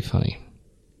 That's pretty funny.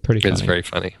 It's very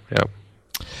funny.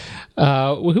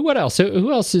 Yeah. What else?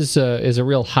 Who else is a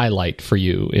real highlight for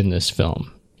you in this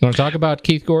film? You want to talk about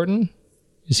Keith Gordon?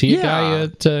 Is he a guy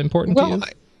important to you?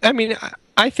 I mean,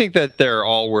 I think that they're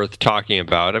all worth talking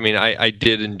about. I mean, I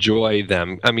did enjoy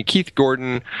them. I mean, Keith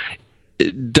Gordon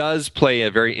does play a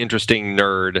very interesting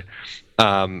nerd,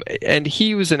 and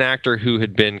he was an actor who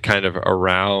had been kind of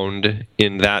around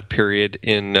in that period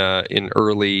in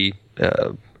early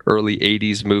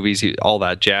 80s movies, all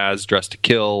that jazz, Dressed to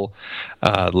Kill,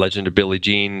 Legend of Billie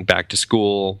Jean, Back to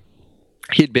School.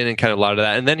 He'd been in kind of a lot of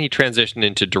that, and then he transitioned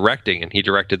into directing, and he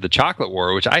directed The Chocolate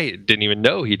War, which I didn't even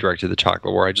know he directed The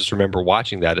Chocolate War. I just remember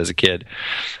watching that as a kid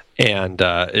and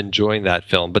enjoying that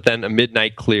film. But then A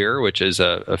Midnight Clear, which is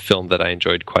a film that I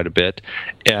enjoyed quite a bit,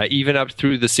 even up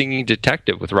through The Singing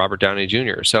Detective with Robert Downey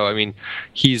Jr. So, I mean,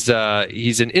 he's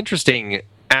an interesting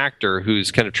actor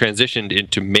who's kind of transitioned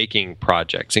into making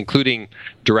projects, including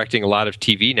directing a lot of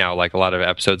TV now, like a lot of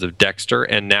episodes of Dexter,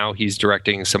 and now he's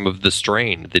directing some of The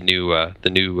Strain, the new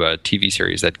TV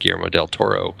series that Guillermo del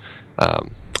Toro, I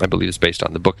believe, is based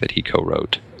on the book that he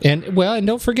co-wrote. And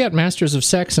don't forget Masters of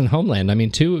Sex and Homeland. I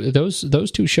mean,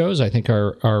 those two shows I think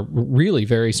are really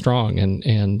very strong,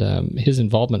 and his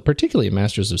involvement, particularly in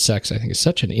Masters of Sex, I think is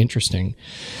such an interesting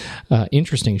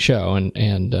show,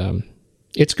 and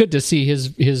it's good to see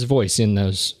his voice in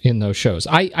those shows.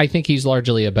 I think he's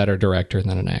largely a better director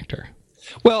than an actor.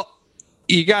 Well,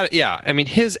 you got it. Yeah, I mean,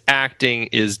 his acting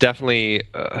is definitely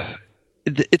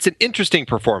it's an interesting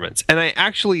performance, and I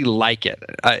actually like it.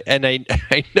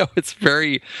 I know it's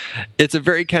a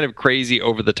very kind of crazy,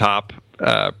 over the top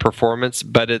performance,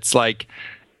 but it's like,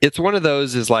 it's one of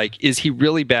those, is like, is he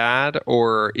really bad,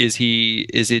 or is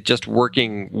it just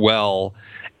working well?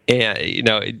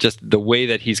 And just the way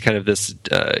that he's kind of this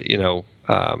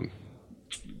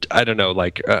I don't know,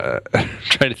 like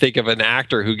trying to think of an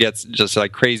actor who gets just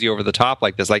like crazy over the top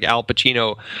like this, like Al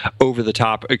Pacino over the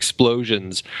top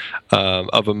explosions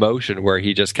of emotion, where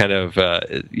he just kind of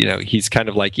he's kind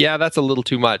of like, yeah, that's a little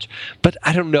too much. But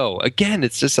I don't know, again,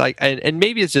 it's just like, and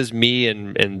maybe it's just me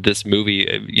and this movie,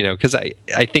 because I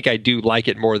think I do like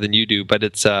it more than you do, but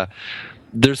it's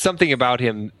there's something about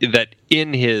him that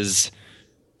in his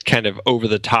kind of over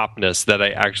the topness that I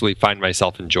actually find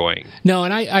myself enjoying. No,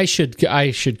 and I should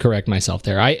correct myself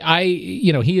there.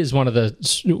 He is one of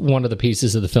the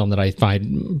pieces of the film that I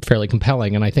find fairly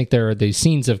compelling, and I think there are these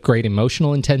scenes of great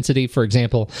emotional intensity. For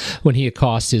example, when he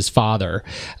accosts his father,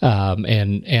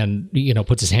 and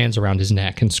puts his hands around his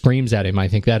neck and screams at him. I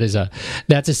think that's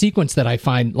a sequence that I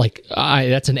find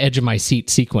that's an edge of my seat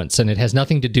sequence, and it has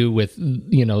nothing to do with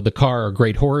the car or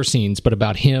great horror scenes, but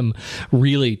about him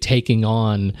really taking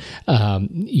on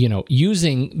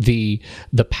using the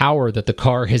power that the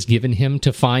car has given him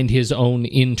to find his own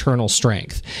internal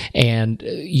strength. And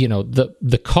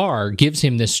the car gives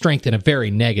him this strength in a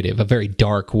very negative, a very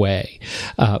dark way.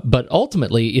 But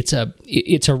ultimately, it's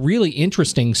a really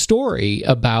interesting story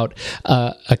about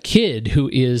a kid who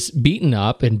is beaten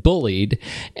up and bullied,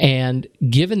 and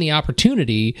given the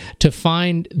opportunity to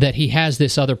find that he has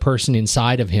this other person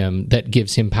inside of him that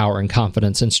gives him power and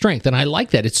confidence and strength. And I like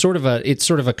that. It's sort of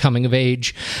a coming of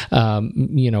age,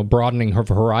 broadening of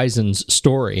horizons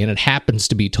story, and it happens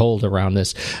to be told around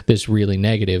this really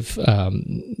negative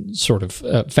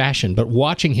fashion. But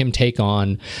watching him take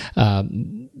on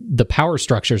the power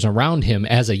structures around him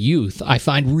as a youth, I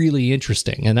find really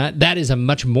interesting, and that is a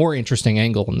much more interesting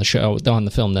angle on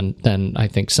the film than I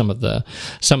think some of the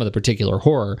particular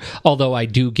horror. Although I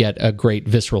do get a great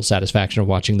visceral satisfaction of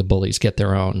watching the bullies get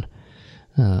their own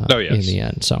in the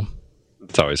end. So.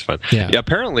 It's always fun. Yeah,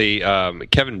 apparently,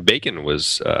 Kevin Bacon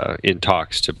was in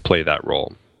talks to play that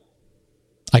role.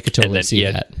 I could totally see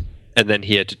that. And then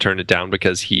he had to turn it down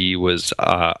because he was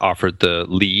offered the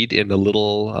lead in a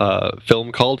little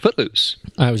film called Footloose.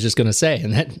 I was just going to say,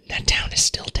 and that town is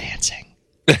still dancing.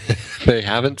 They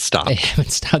haven't stopped.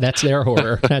 That's their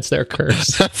horror. That's their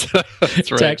curse. That's right.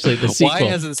 It's actually the sequel. Why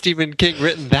hasn't Stephen King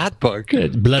written that book?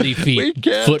 Bloody Feet,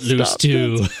 Footloose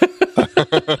 2.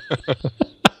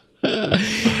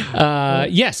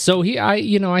 Yes, so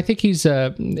I think he's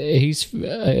a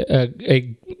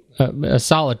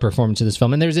solid performance in this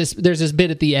film. And there's this bit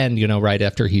at the end, right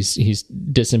after he's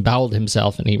disemboweled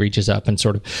himself, and he reaches up and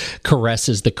sort of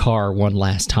caresses the car one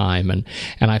last time, and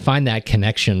I find that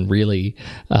connection really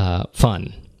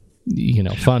fun.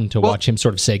 Fun to watch him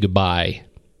sort of say goodbye.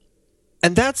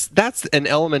 And that's an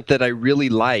element that I really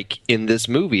like in this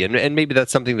movie, and maybe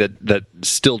that's something that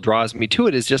still draws me to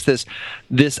it, is just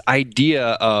this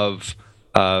idea of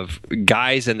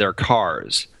guys and their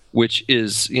cars, which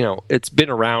is, it's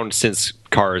been around since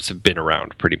cars have been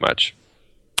around, pretty much.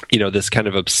 This kind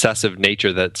of obsessive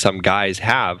nature that some guys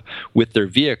have with their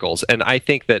vehicles. And I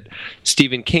think that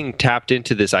Stephen King tapped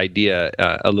into this idea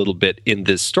a little bit in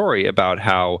this story about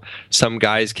how some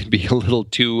guys can be a little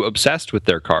too obsessed with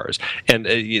their cars. And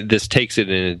this takes it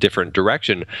in a different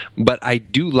direction. But I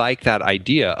do like that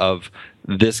idea of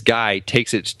this guy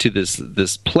takes it to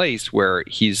this place where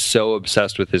he's so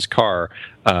obsessed with his car.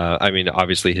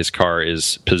 Obviously his car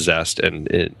is possessed and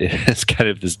it's kind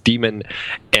of this demon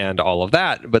and all of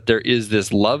that, but there is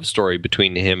this love story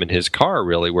between him and his car,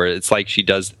 really, where it's like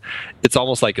it's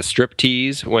almost like a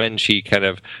striptease when she kind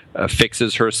of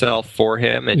fixes herself for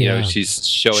him, and she's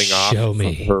showing off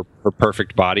her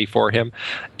perfect body for him.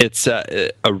 It's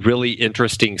a really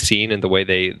interesting scene, and the way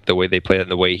they play it and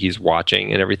the way he's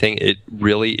watching and everything, it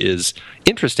really is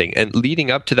interesting. And leading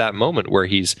up to that moment where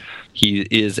he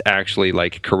is actually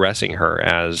like caressing her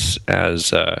as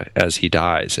he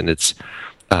dies, and it's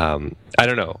I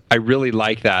don't know. I really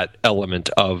like that element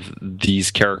of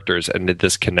these characters and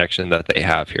this connection that they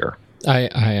have here. I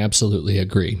absolutely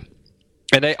agree.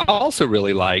 And I also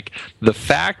really like the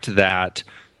fact that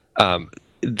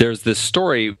there's this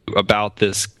story about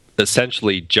this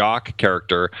essentially jock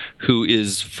character who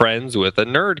is friends with a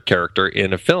nerd character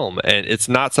in a film. And it's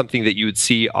not something that you would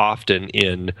see often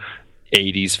in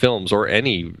 80s films or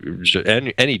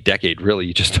any decade, really.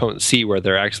 You just don't see where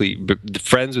they're actually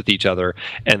friends with each other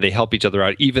and they help each other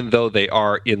out, even though they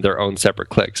are in their own separate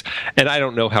cliques. And I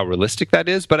don't know how realistic that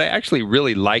is, but I actually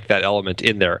really like that element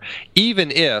in there,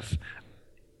 even if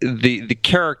the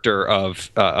character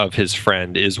of his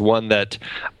friend is one that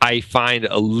I find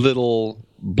a little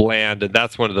bland, and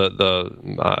that's one of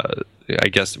the I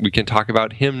guess we can talk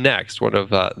about him next. One of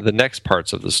the next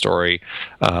parts of the story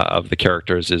of the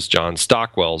characters is John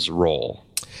Stockwell's role.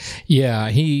 Yeah,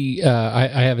 I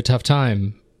have a tough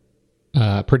time,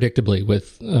 predictably,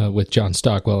 with John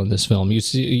Stockwell in this film.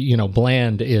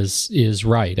 Bland is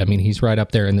right. I mean, he's right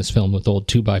up there in this film with old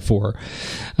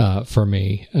 2x4 for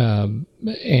me,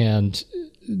 and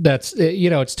that's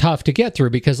it's tough to get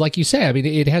through because, like you say, I mean,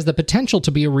 it has the potential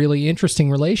to be a really interesting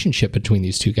relationship between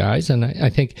these two guys, and I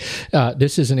think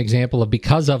this is an example of,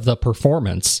 because of the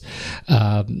performance,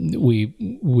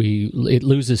 it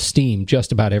loses steam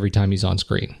just about every time he's on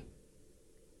screen.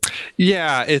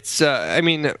 Yeah, it's. I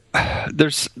mean,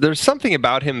 there's something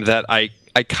about him that I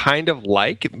kind of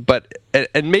like, but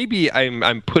and maybe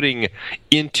I'm putting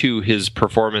into his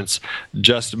performance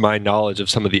just my knowledge of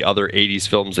some of the other 80s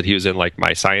films that he was in, like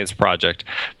My Science Project,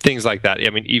 things like that. I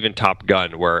mean, even Top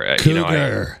Gun, where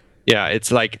yeah,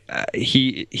 it's like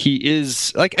he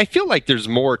is like, I feel like there's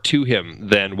more to him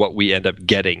than what we end up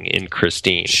getting in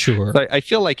Christine. Sure, I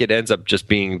feel like it ends up just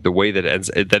being the way that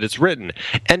it's written,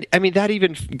 and I mean that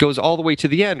even goes all the way to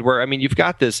the end, where I mean you've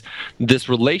got this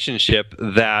relationship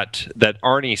that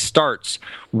Arnie starts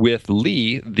with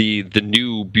Lee, the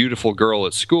new beautiful girl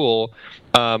at school.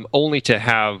 Only to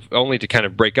kind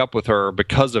of break up with her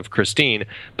because of Christine,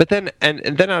 but then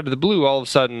and then out of the blue, all of a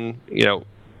sudden,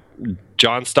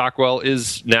 John Stockwell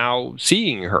is now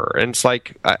seeing her, and it's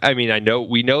like, I mean,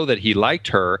 we know that he liked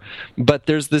her, but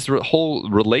there's this whole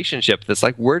relationship that's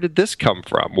like, where did this come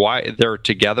from? Why they're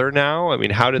together now? I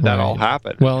mean, how did that all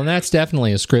happen? Well, and that's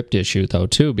definitely a script issue, though,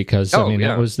 too, because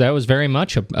that was very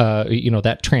much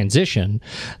that transition,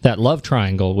 that love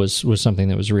triangle was something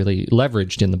that was really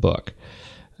leveraged in the book,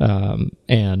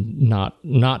 and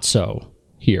not so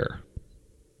here.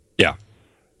 Yeah.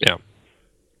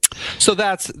 So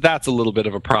that's a little bit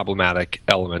of a problematic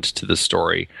element to the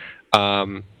story.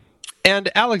 And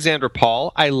Alexandra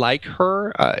Paul, I like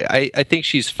her. I think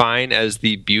she's fine as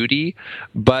the beauty,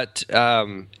 but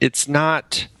it's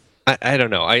not. I don't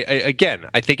know. I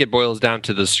think it boils down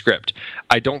to the script.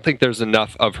 I don't think there's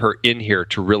enough of her in here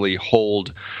to really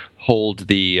hold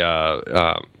the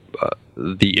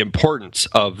importance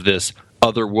of this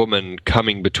other woman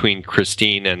coming between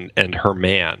Christine and her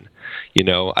man.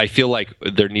 I feel like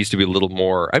there needs to be a little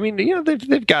more. I mean,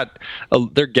 they've got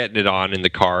they're getting it on in the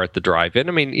car at the drive-in.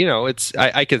 I mean, it's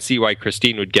I can see why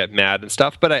Christine would get mad and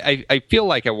stuff, but I feel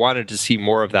like I wanted to see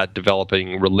more of that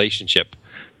developing relationship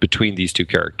between these two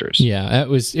characters. Yeah, it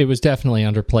was definitely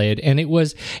underplayed, and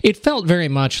it felt very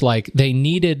much like they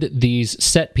needed these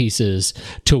set pieces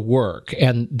to work,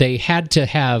 and they had to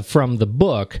have from the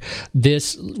book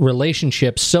this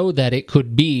relationship so that it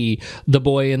could be the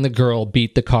boy and the girl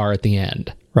beat the car at the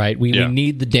end. Right, we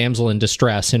need the damsel in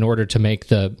distress in order to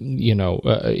make in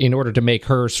order to make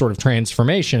her sort of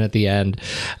transformation at the end,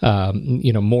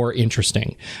 more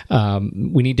interesting.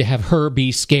 We need to have her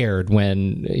be scared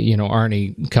when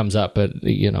Arnie comes up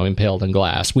impaled in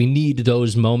glass. We need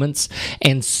those moments,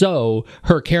 and so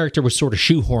her character was sort of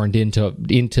shoehorned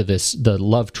into the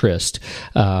love tryst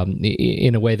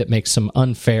in a way that makes some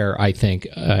unfair, I think,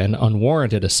 and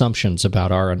unwarranted assumptions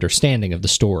about our understanding of the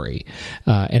story,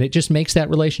 and it just makes that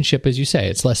relationship, as you say,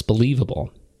 it's less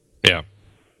believable. Yeah,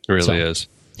 it really is.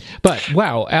 But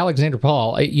wow, Alexandra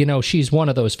Paul, she's one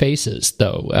of those faces,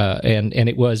 though, and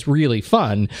it was really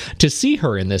fun to see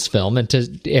her in this film, I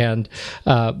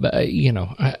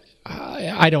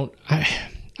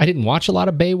didn't watch a lot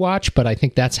of Baywatch, but I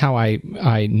think that's how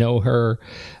I know her,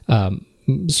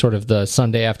 sort of the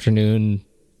Sunday afternoon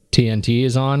TNT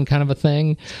is on kind of a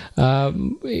thing,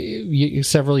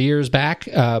 several years back,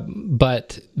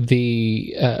 but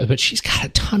she's got a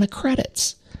ton of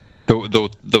credits.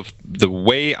 The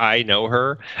way I know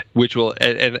her, which will,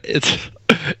 and it's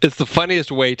the funniest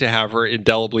way to have her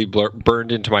indelibly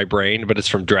burned into my brain, but it's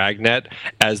from Dragnet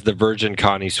as the Virgin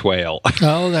Connie Swale.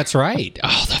 Oh, that's right.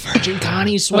 Oh, the Virgin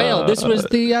Connie Swale. This was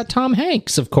the Tom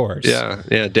Hanks, of course. Yeah.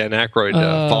 Dan Aykroyd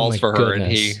falls for her,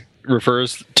 and he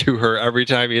refers to her every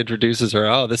time he introduces her.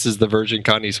 Oh, this is the Virgin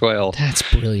Connie Swale. That's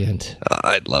brilliant.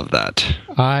 I'd love that.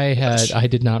 I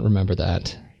did not remember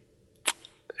that.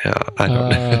 Yeah, I don't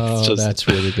know. It's just that's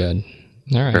really good.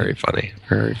 All right. Very funny.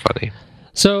 Very funny.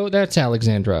 So that's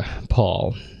Alexandra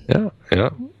Paul. Yeah.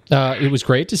 It was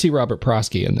great to see Robert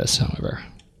Prosky in this, however.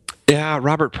 Yeah,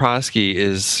 Robert Prosky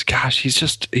is, gosh,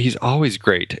 he's always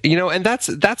great. And that's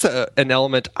an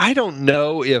element. I don't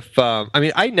know if,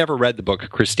 I never read the book,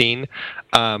 Christine.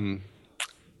 I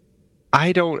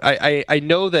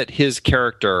know that his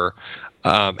character,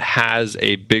 has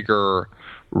a bigger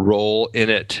role in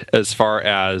it as far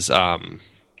as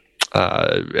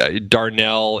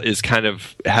Darnell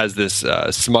has this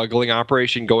smuggling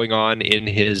operation going on in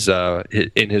his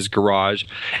garage,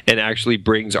 and actually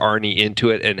brings Arnie into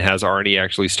it, and has Arnie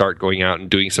actually start going out and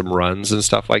doing some runs and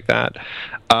stuff like that.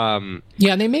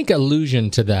 Yeah, they make allusion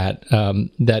to that.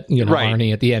 That Right.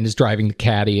 Arnie at the end is driving the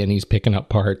caddy and he's picking up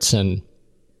parts and.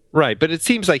 Right, but it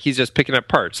seems like he's just picking up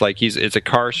parts. Like it's a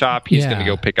car shop. He's going to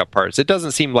go pick up parts. It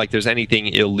doesn't seem like there's anything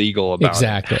illegal about it.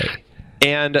 Exactly.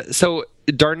 And so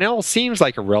Darnell seems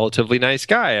like a relatively nice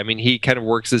guy. I mean, he kind of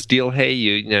works this deal. Hey,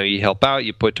 you help out.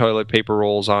 You put toilet paper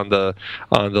rolls on the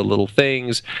little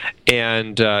things,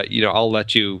 and I'll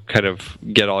let you kind of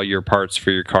get all your parts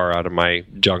for your car out of my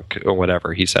junk or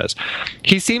whatever. He says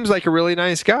he seems like a really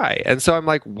nice guy, and so I'm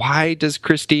like, why does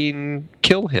Christine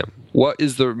kill him? What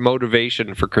is the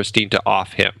motivation for Christine to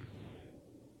off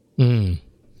him?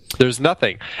 There's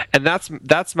nothing, and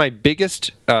that's my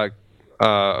biggest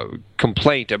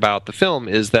complaint about the film,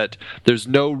 is that there's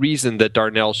no reason that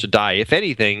Darnell should die. If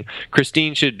anything,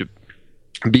 Christine should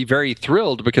be very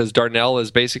thrilled because Darnell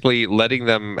is basically letting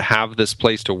them have this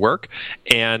place to work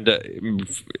and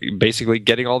basically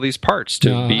getting all these parts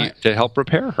to help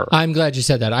repair her. I'm glad you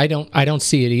said that. I don't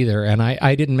see it either, and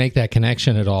I didn't make that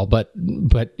connection at all. But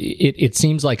it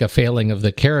seems like a failing of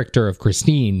the character of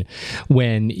Christine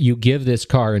when you give this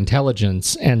car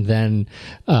intelligence and then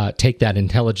take that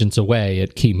intelligence away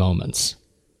at key moments.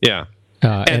 Yeah.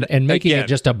 And making it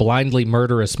just a blindly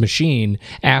murderous machine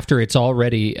after it's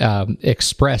already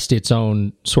expressed its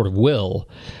own sort of will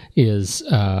is,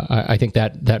 I think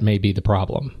that may be the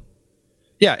problem.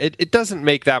 Yeah, it doesn't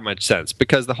make that much sense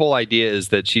because the whole idea is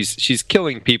that she's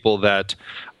killing people that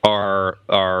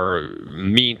are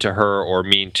mean to her or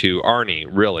mean to Arnie,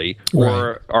 really,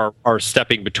 or are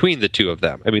stepping between the two of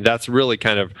them. I mean, that's really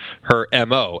kind of her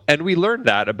MO. And we learned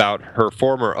that about her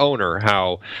former owner,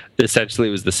 how essentially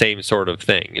it was the same sort of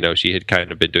thing. She had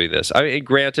kind of been doing this. I mean,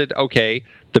 granted, okay,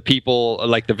 the people,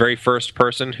 like the very first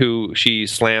person who she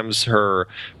slams her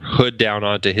hood down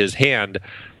onto his hand,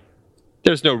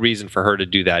 there's no reason for her to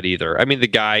do that either. I mean, the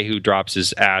guy who drops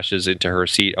his ashes into her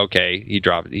seat, okay,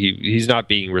 he's not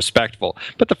being respectful.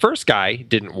 But the first guy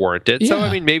didn't warrant it. Yeah. So,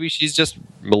 I mean, maybe she's just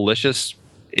malicious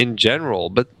in general.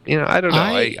 But, I don't know.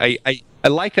 I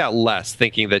like that less,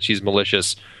 thinking that she's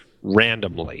malicious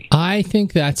randomly. I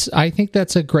think that's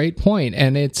a great point,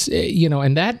 and it's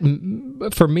and that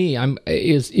for me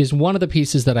is one of the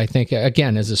pieces that I think,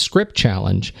 again, is a script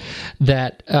challenge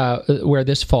that where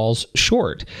this falls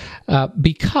short,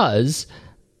 because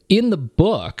in the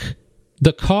book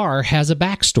the car has a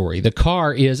backstory. The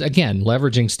car is, again,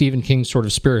 leveraging Stephen King's sort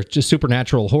of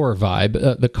supernatural horror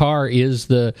vibe. The car is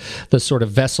the sort of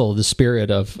vessel, the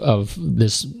spirit of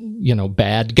this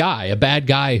bad guy, a bad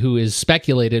guy who is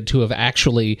speculated to have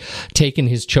actually taken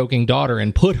his choking daughter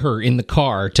and put her in the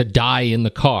car to die in the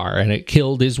car, and it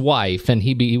killed his wife, and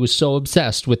he was so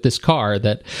obsessed with this car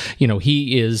that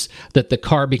that the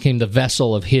car became the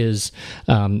vessel of his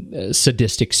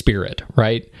sadistic spirit,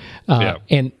 right? Yeah.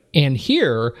 And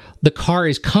here, the car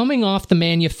is coming off the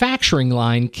manufacturing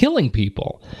line, killing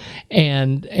people,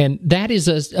 and that is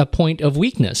a point of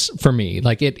weakness for me.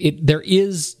 Like there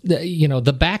is,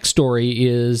 the backstory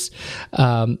is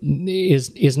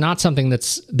not something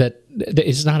that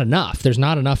is not enough. There's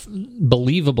not enough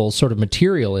believable sort of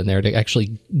material in there to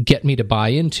actually get me to buy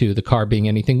into the car being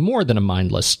anything more than a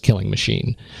mindless killing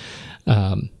machine.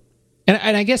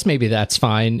 And I guess maybe that's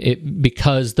fine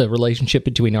because the relationship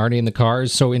between Arnie and the car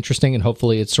is so interesting, and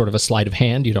hopefully it's sort of a sleight of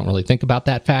hand. You don't really think about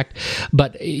that fact,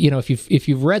 but if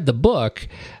you've read the book,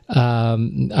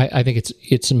 I think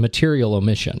it's a material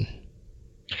omission.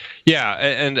 Yeah,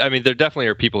 and I mean there definitely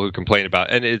are people who complain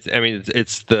about it. And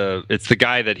it's the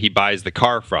guy that he buys the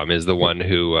car from is the one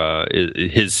who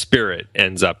his spirit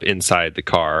ends up inside the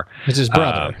car. It's his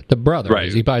brother. The brother,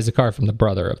 right? He buys the car from the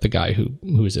brother of the guy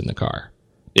who is in the car.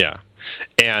 Yeah.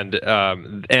 And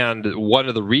one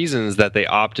of the reasons that they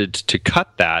opted to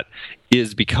cut that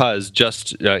is because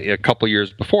just a couple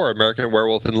years before, American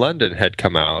Werewolf in London had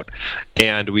come out,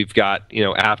 and we've got,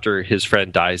 after his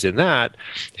friend dies in that,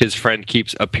 his friend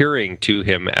keeps appearing to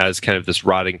him as kind of this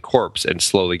rotting corpse and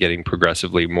slowly getting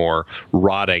progressively more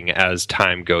rotting as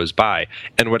time goes by.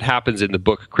 And what happens in the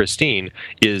book Christine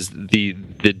is the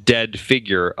dead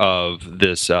figure of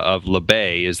this of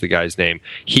LeBay is the guy's name.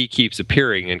 He keeps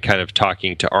appearing and kind of of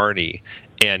talking to Arnie,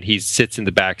 and he sits in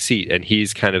the back seat, and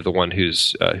he's kind of the one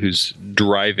who's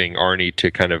driving Arnie to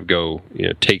kind of go,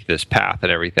 take this path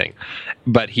and everything.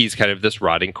 But he's kind of this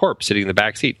rotting corpse sitting in the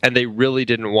back seat, and they really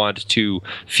didn't want to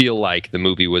feel like the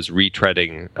movie was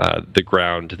retreading the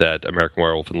ground that American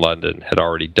Werewolf in London had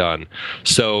already done.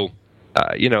 So,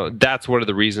 that's one of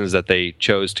the reasons that they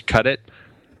chose to cut it.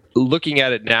 Looking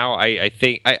at it now, I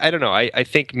think I don't know. I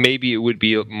think maybe it would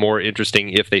be more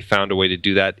interesting if they found a way to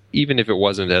do that, even if it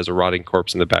wasn't as a rotting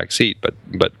corpse in the back seat, but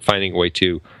finding a way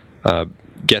to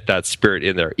get that spirit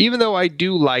in there. Even though I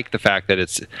do like the fact that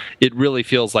it really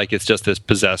feels like it's just this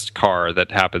possessed car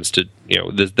that happens to,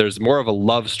 there's more of a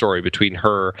love story between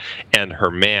her and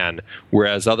her man,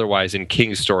 whereas otherwise in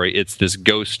King's story, it's this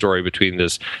ghost story between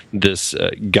this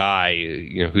guy,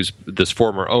 who's this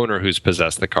former owner who's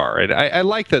possessed the car. And I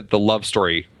like the love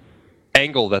story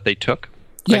angle that they took.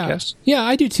 Yeah, I guess. Yeah,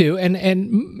 I do too, and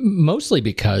mostly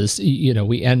because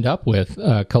we end up with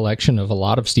a collection of a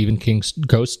lot of Stephen King's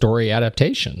ghost story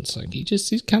adaptations. Like he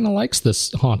kind of likes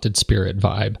this haunted spirit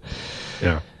vibe.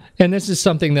 Yeah, and this is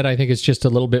something that I think is just a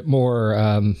little bit more.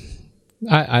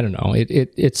 I don't know.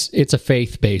 It's a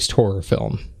faith-based horror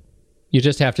film. You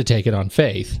just have to take it on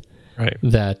faith, right?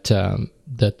 That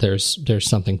there's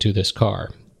something to this car.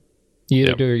 You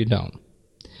either do or you don't.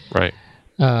 Right.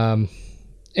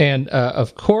 And,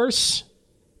 of course,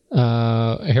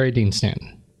 Harry Dean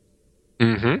Stanton.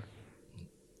 Mm-hmm.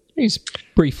 He's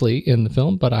briefly in the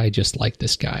film, but I just like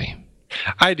this guy.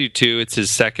 I do, too. It's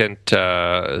his second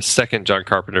John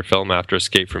Carpenter film after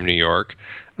Escape from New York.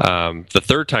 The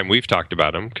third time we've talked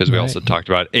about him, because we also talked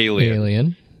about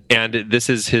Alien. And this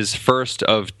is his first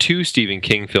of 2 Stephen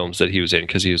King films that he was in,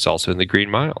 because he was also in The Green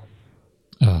Mile.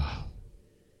 Oh,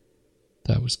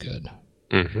 that was good.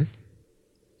 Mm-hmm.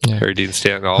 Yeah. Harry Dean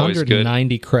Stanton, always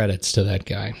 190 good. credits to that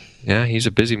guy. Yeah, he's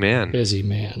a busy man. Busy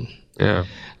man. Yeah.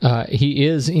 He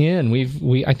is in.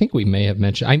 I think we may have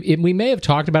mentioned. We may have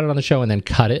talked about it on the show and then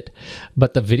cut it.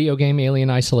 But the video game Alien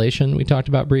Isolation we talked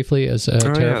about briefly as a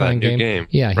terrifying game.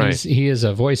 Yeah, right. He is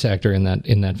a voice actor in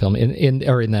that film in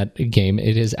that game.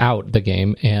 It is out, the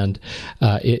game, and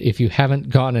if you haven't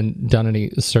gone and done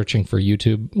any searching for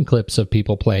YouTube clips of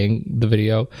people playing the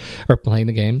video or playing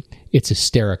the game, it's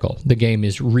hysterical. The game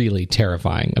is really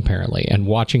terrifying, apparently, and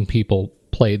watching people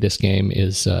play this game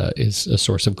is a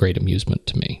source of great amusement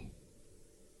to me.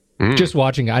 Just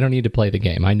watching, I don't need to play the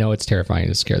game. I know it's terrifying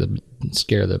to scare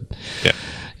the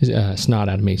snot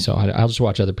out of me, so I'll just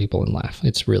watch other people and laugh.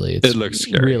 It looks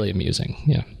scary. Really amusing.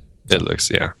 Yeah, it looks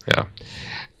yeah.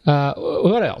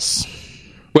 What else?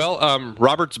 Well,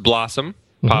 Roberts Blossom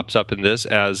pops up in this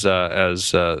as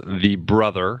the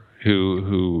brother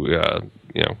who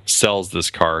sells this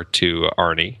car to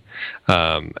Arnie.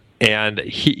 And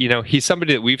he's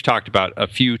somebody that we've talked about a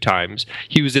few times.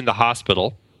 He was in The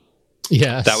Hospital.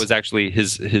 Yes. That was actually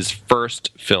his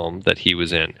first film that he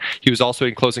was in. He was also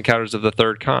in Close Encounters of the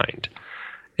Third Kind.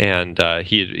 And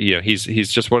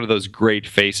he's just one of those great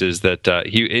faces that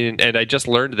and I just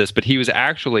learned this, but he was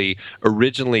actually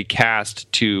originally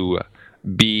cast to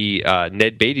be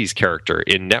Ned Beatty's character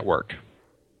in Network.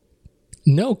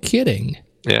 No kidding.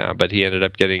 Yeah, but he ended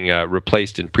up getting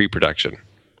replaced in pre-production.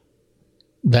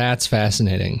 That's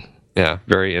fascinating. Yeah,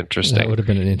 very interesting. That would have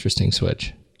been an interesting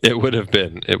switch. It would have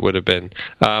been.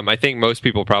 I think most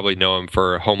people probably know him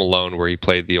for Home Alone, where he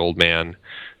played the old man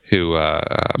who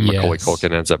Macaulay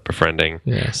Culkin ends up befriending.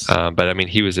 Yes. But I mean,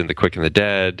 he was in The Quick and the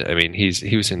Dead. I mean, he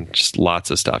was in just lots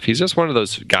of stuff. He's just one of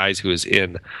those guys who is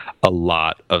in a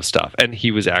lot of stuff, and he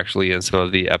was actually in some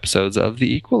of the episodes of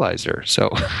The Equalizer.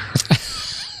 So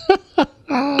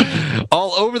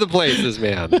all over the place, this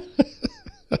man.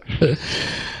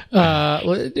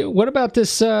 What about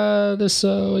this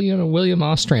William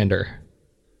Ostrander?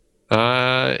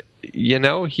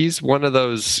 He's one of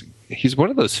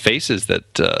those faces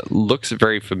that looks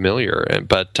very familiar,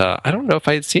 but I don't know if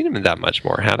I had seen him in that much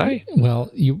more. Had I? Well,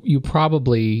 you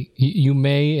probably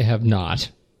may have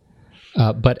not.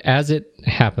 But as it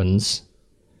happens,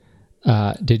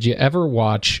 did you ever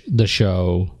watch the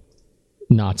show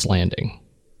Knots Landing?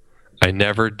 I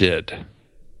never did.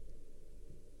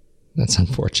 That's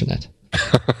unfortunate.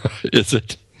 Is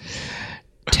it?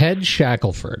 Ted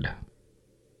Shackelford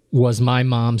was my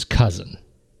mom's cousin.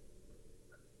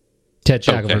 Ted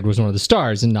Shackelford was one of the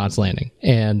stars in Knots Landing,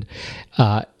 and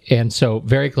so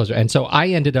very close. And so I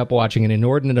ended up watching an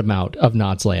inordinate amount of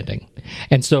Knots Landing,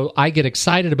 and so I get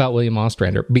excited about William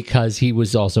Ostrander because he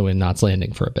was also in Knots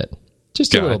Landing for a bit,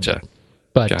 just a little bit.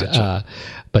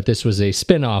 But this was a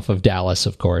spin-off of Dallas,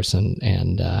 of course,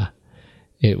 and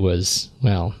it was,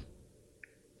 well,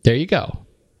 there you go.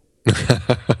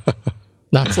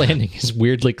 Knots Landing is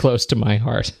weirdly close to my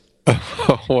heart.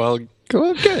 Well,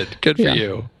 good for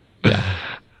you.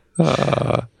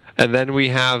 Yeah. And then we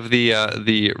have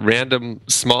the random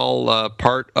small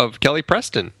part of Kelly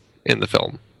Preston in the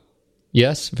film.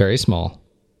 Yes, very small.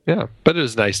 Yeah, but it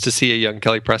was nice to see a young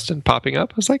Kelly Preston popping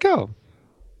up. I was like, oh,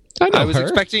 I was her.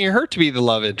 expecting her to be the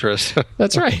love interest.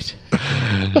 That's right.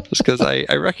 Just because I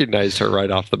recognized her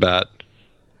right off the bat.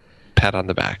 Pat on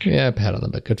the back. Yeah, pat on the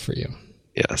back. Good for you.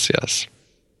 Yes.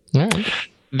 All right.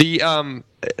 The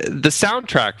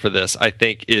soundtrack for this, I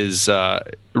think, is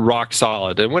rock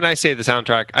solid. And when I say the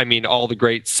soundtrack, I mean all the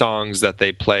great songs that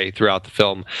they play throughout the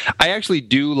film. I actually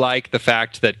do like the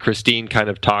fact that Christine kind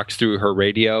of talks through her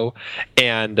radio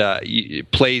and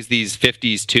plays these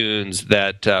 50s tunes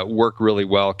that work really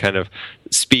well, kind of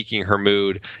speaking her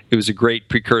mood. It was a great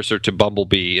precursor to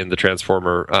Bumblebee in the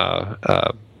Transformer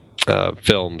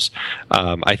films.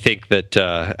 I think that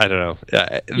I don't know.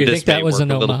 You think that was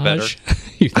an homage?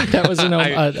 You think that was a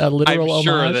literal homage?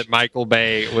 I'm sure that Michael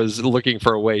Bay was looking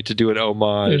for a way to do an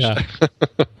homage.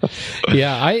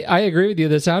 Yeah, I agree with you.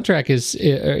 The soundtrack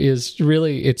is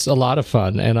really, it's a lot of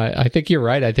fun, and I think you're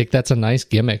right. I think that's a nice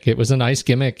gimmick. It was a nice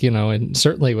gimmick, and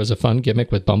certainly it was a fun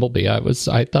gimmick with Bumblebee.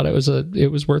 I thought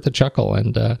it was worth a chuckle,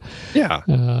 and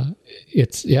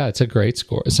it's a great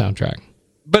soundtrack.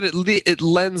 But it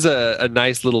lends a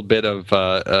nice little bit of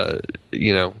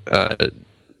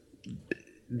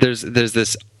there's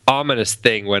this ominous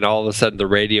thing when all of a sudden the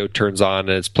radio turns on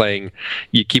and it's playing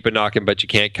 "You Keep a Knocking But You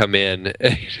Can't Come In."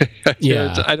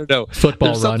 Yeah, I don't know.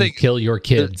 Football run, kill your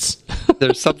kids.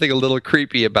 There's something a little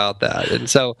creepy about that, and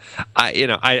so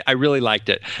I really liked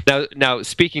it. Now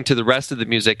speaking to the rest of the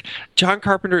music, John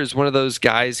Carpenter is one of those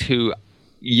guys who.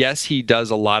 Yes, he does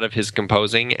a lot of his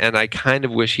composing, and I kind of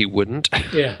wish he wouldn't.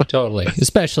 Yeah, totally.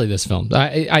 Especially this film.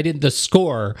 The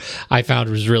score I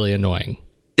found was really annoying.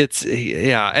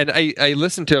 And I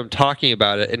listened to him talking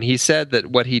about it, and he said that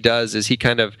what he does is he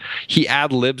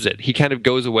ad-libs it. He kind of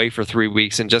goes away for 3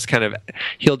 weeks and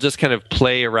he'll just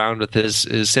play around with his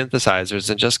synthesizers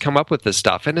and just come up with this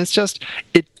stuff. And it's just,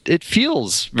 it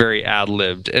feels very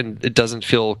ad-libbed, and it doesn't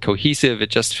feel cohesive. It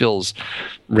just feels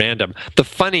random. The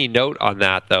funny note on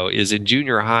that, though, is in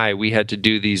junior high, we had to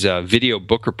do these video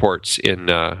book reports in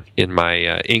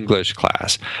my English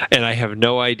class. And I have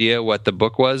no idea what the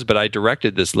book was, but I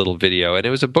directed this little video, and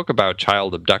it was a book about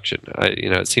child abduction.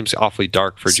 It seems awfully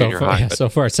dark for junior high. Yeah, so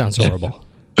far it sounds horrible.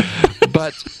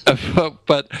 But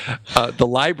the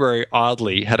library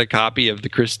oddly had a copy of the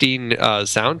Christine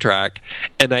soundtrack,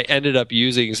 and I ended up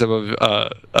using some of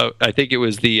I think it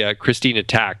was the Christine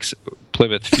Attacks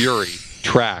Plymouth Fury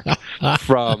track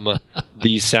from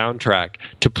the soundtrack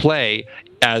to play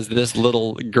as this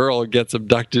little girl gets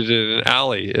abducted in an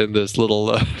alley in this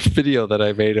little video that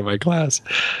I made in my class.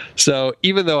 So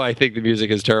even though I think the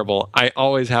music is terrible, I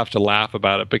always have to laugh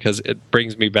about it because it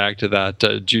brings me back to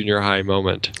that junior high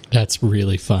moment. That's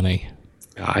really funny.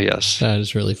 Ah, yes. That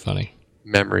is really funny.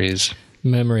 Memories.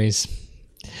 The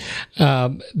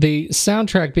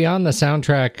soundtrack, beyond the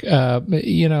soundtrack,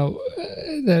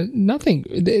 nothing.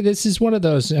 This is one of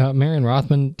those. Marion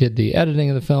Rothman did the editing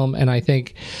of the film, and I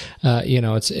think,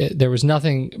 there was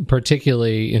nothing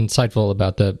particularly insightful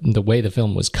about the way the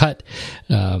film was cut.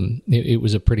 It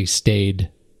was a pretty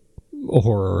staid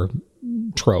horror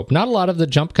trope. Not a lot of the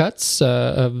jump cuts,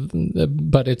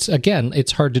 but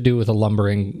it's hard to do with a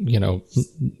lumbering,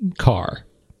 car.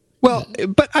 Well,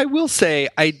 but I will say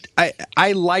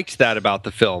I liked that about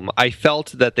the film. I felt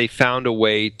that they found a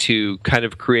way to kind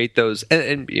of create those,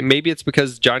 and maybe it's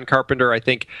because John Carpenter, I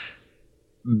think,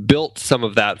 built some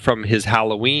of that from his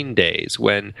Halloween days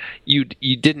when you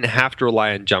didn't have to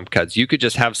rely on jump cuts. You could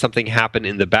just have something happen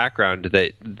in the background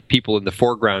that people in the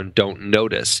foreground don't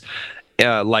notice.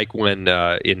 Like when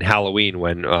in Halloween,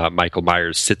 when Michael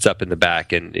Myers sits up in the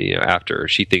back, and after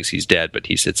she thinks he's dead, but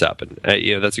he sits up, and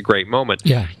that's a great moment.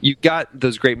 Yeah, you got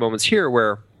those great moments here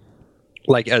where,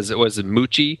 like as it was in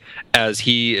Moochie, as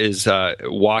he is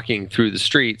walking through the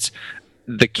streets,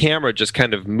 the camera just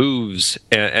kind of moves,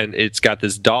 and it's got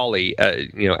this dolly,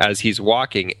 as he's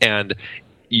walking, and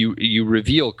you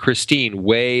reveal Christine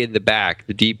way in the back,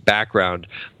 the deep background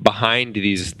behind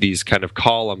these kind of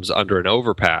columns under an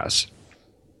overpass.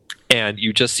 And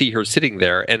you just see her sitting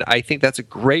there, and I think that's a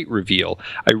great reveal.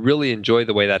 I really enjoy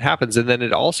the way that happens, and then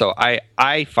it also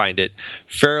I find it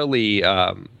fairly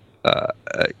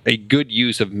a good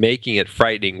use of making it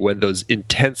frightening when those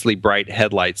intensely bright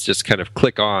headlights just kind of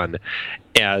click on,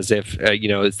 as if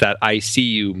it's that "I see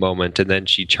you" moment, and then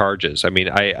she charges. I mean,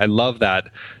 I love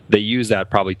that they use that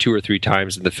probably 2 or 3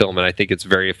 times in the film, and I think it's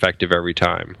very effective every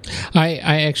time. I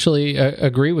actually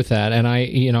agree with that, and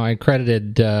I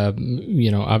credited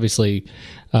obviously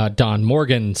Don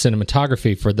Morgan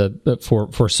cinematography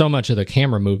for so much of the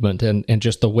camera movement and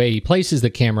just the way he places the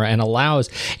camera and allows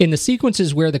in the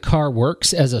sequences where the car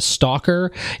works as a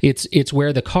stalker. It's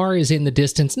where the car is in the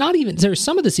distance. Not even there's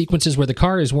some of the sequences where the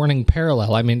car is running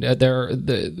parallel. I mean,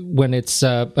 when it's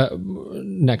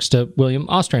next to William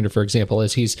Ostrander, for example,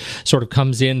 as he's sort of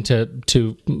comes in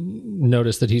to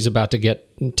notice that he's about to get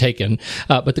taken,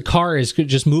 but the car is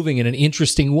just moving in an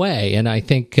interesting way, and I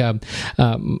think it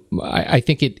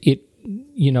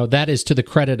that is to the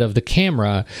credit of the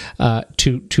camera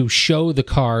to show the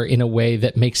car in a way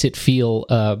that makes it feel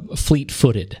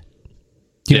fleet-footed.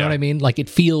 Do you know what I mean? Like it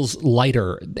feels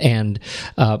lighter and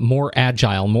more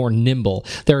agile, more nimble.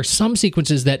 There are some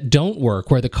sequences that don't work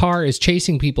where the car is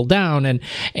chasing people down, and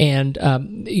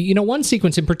one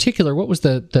sequence in particular. What was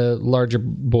the larger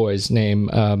boy's name?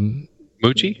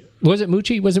 Moochie? Was it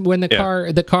Moochie? Was it when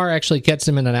the car actually gets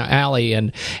him in an alley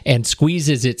and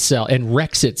squeezes itself and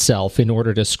wrecks itself in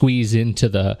order to squeeze into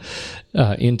the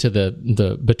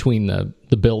between the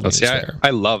buildings there? I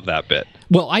love that bit.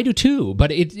 Well, I do too, but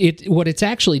it what it's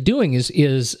actually doing is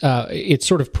it's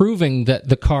sort of proving that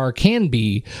the car can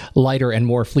be lighter and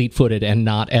more fleet-footed and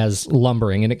not as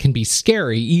lumbering, and it can be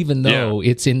scary even though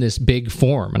it's in this big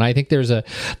form. And I think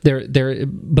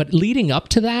but leading up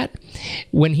to that,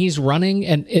 when he's running,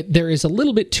 and there is a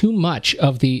little bit too much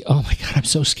of the, oh my God, I'm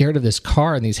so scared of this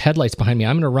car and these headlights behind me,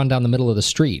 I'm going to run down the middle of the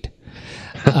street.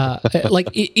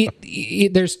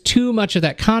 There's too much of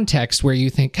that context where you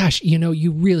think, gosh, you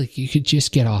could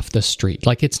just get off the street.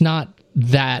 Like it's not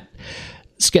that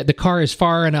the car is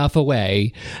far enough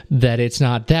away that it's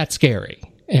not that scary.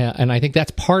 And I think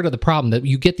that's part of the problem, that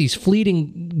you get these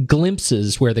fleeting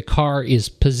glimpses where the car is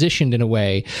positioned in a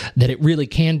way that it really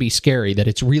can be scary, that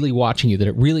it's really watching you, that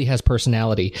it really has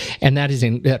personality, and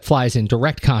that flies in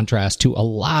direct contrast to a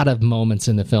lot of moments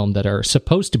in the film that are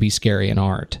supposed to be scary and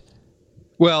aren't.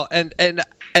 Well, and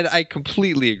I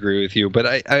completely agree with you, but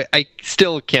I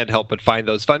still can't help but find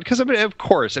those fun because, of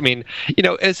course,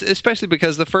 especially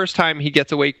because the first time he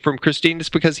gets away from Christine is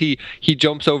because he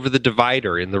jumps over the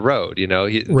divider in the road.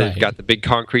 They've got the big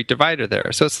concrete divider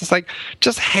there, so it's just like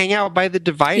just hang out by the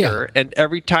divider, and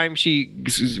every time she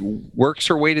works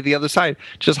her way to the other side,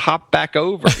 just hop back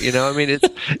over.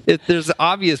 There's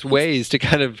obvious ways to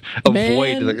kind of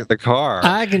avoid the car.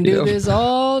 I can do this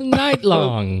all night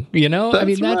long.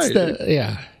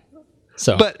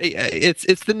 So, but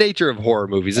it's the nature of horror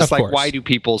movies. It's like, why do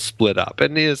people split up?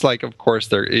 And it's like, of course,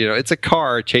 it's a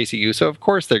car chasing you, so of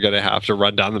course they're going to have to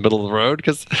run down the middle of the road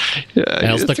because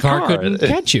else the car couldn't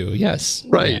catch you. Yes,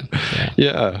 right.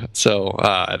 Yeah. So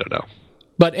I don't know.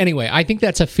 But anyway, I think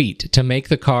that's a feat to make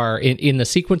the car in the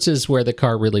sequences where the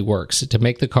car really works, to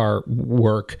make the car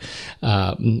work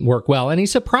well. And he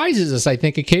surprises us, I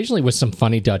think, occasionally with some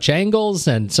funny Dutch angles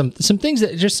and some things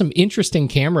that just some interesting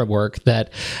camera work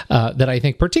that I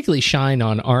think particularly shine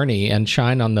on Arnie and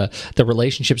shine on the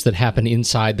relationships that happen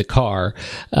inside the car.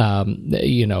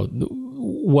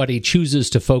 What he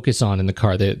chooses to focus on in the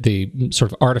car, the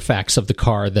sort of artifacts of the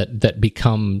car that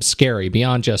become scary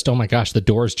beyond just, oh my gosh, the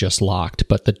door's just locked,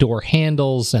 but the door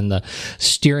handles and the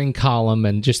steering column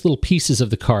and just little pieces of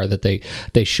the car that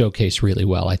they showcase really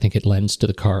well. I think it lends to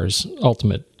the car's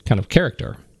ultimate kind of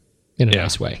character in a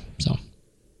nice way. So,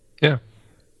 yeah,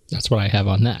 that's what I have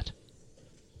on that.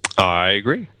 I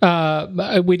agree.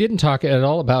 We didn't talk at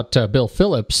all about Bill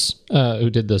Phillips,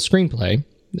 who did the screenplay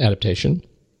adaptation.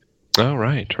 Oh,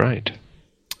 right.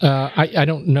 I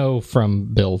don't know from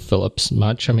Bill Phillips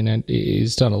much. I mean,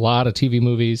 he's done a lot of TV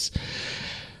movies.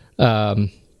 The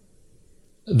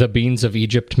Beans of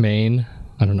Egypt, Maine.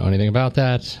 I don't know anything about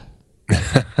that.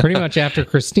 Pretty much after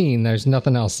Christine, there's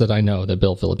nothing else that I know that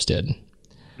Bill Phillips did.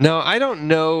 No, I don't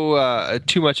know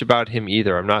too much about him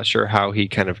either. I'm not sure how he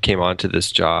kind of came onto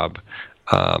this job,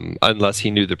 unless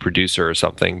he knew the producer or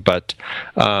something. But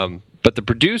the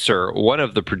producer, one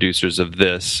of the producers of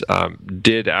this,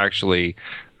 did actually,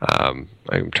 I'm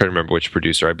trying to remember which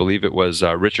producer, I believe it was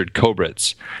Richard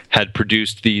Kobritz, had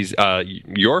produced these,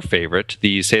 your favorite,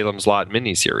 the Salem's Lot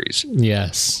miniseries.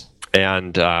 Yes.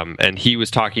 And he was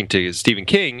talking to Stephen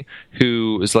King,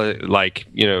 who was like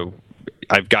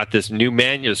I've got this new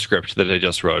manuscript that I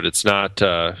just wrote. It's not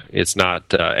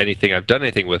anything I've done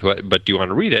anything with, but do you want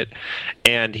to read it?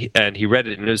 And he read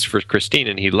it, and it was for Christine,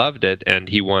 and he loved it, and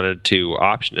he wanted to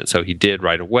option it, so he did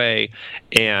right away.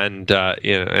 And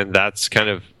and that's kind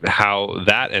of how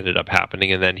that ended up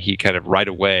happening. And then he kind of right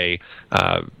away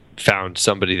found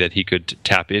somebody that he could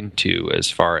tap into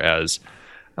as far as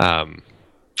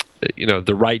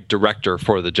the right director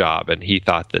for the job, and he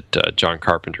thought that John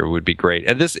Carpenter would be great.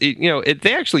 And this,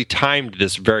 they actually timed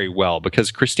this very well,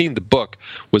 because Christine the book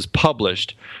was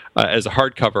published as a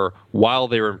hardcover while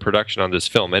they were in production on this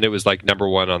film, and it was like number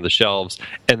one on the shelves.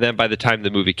 And then by the time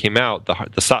the movie came out,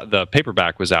 the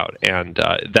paperback was out, and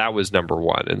that was number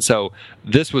one. And so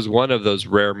this was one of those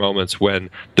rare moments when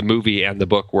the movie and the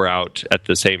book were out at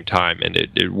the same time, and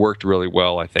it worked really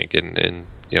well, I think, in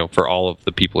for all of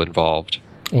the people involved.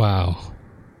 Wow.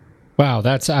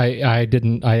 That's I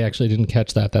actually didn't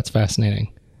catch that. That's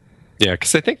fascinating. Yeah,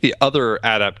 because I think the other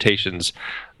adaptations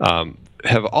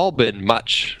have all been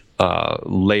much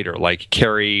later. Like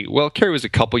Carrie was a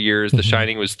couple years. The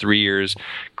Shining was 3 years.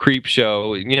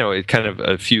 Creepshow, it kind of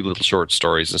a few little short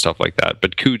stories and stuff like that.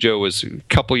 But Cujo was a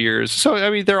couple years. So I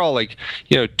mean, they're all like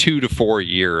 2 to 4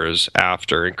 years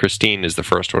after. And Christine is the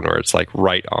first one where it's like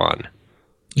right on.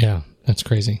 Yeah, that's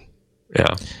crazy.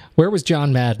 Yeah. Where was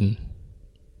John Madden?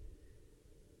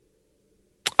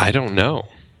 I don't know.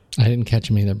 I didn't catch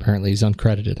him either. Apparently, he's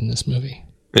uncredited in this movie.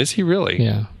 Is he really?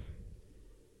 Yeah.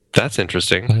 That's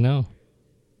interesting. I know.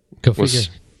 Go figure. Was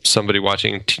somebody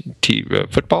watching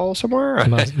football somewhere?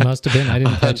 Must have been. I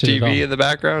didn't catch it at all. TV in the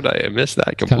background? I missed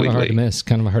that completely.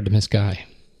 Kind of a hard to miss guy.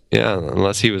 Yeah,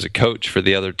 unless he was a coach for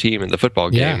the other team in the football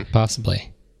game. Yeah,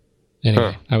 possibly.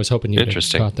 Anyway, I was hoping you'd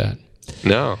have caught that.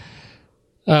 No.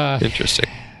 Interesting.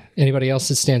 Anybody else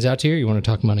that stands out to you? Or you want to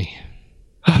talk money?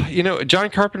 John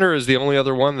Carpenter is the only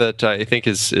other one that I think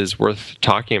is worth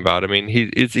talking about. I mean, he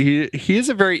is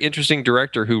a very interesting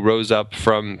director who rose up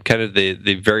from kind of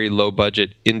the very low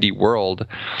budget indie world,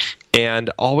 and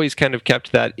always kind of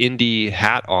kept that indie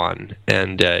hat on.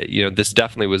 And this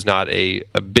definitely was not a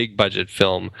big budget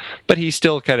film, but he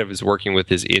still kind of is working with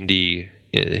his indie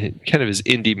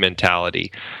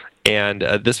mentality. And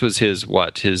this was his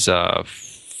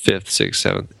fifth, sixth,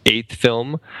 seventh, eighth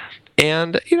film.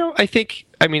 And, I think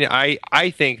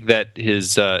that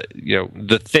his,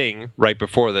 The Thing right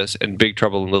before this and Big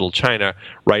Trouble in Little China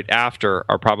right after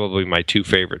are probably my two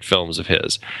favorite films of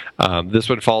his. This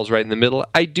one falls right in the middle.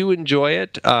 I do enjoy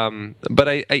it, but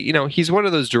I he's one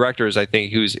of those directors, I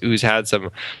think, who's had some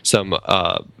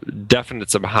definite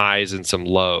some highs and some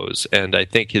lows, and I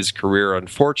think his career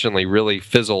unfortunately really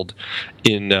fizzled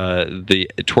in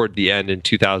toward the end. In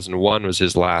 2001 was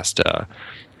his last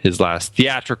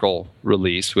theatrical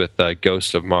release with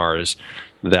Ghost of Mars.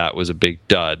 That was a big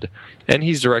dud. And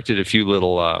he's directed a few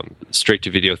little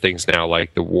straight-to-video things now,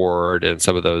 like The Ward and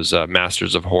some of those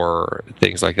Masters of Horror,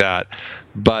 things like that.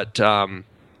 But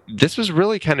this was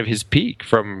really kind of his peak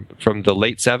from the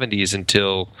late 70s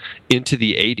until into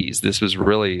the 80s. This was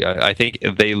really, I think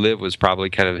They Live was probably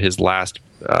kind of his last,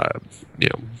 I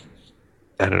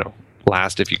don't know,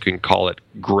 last, if you can call it,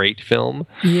 great film.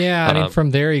 Yeah, I mean, from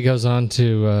there he goes on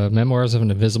to Memoirs of an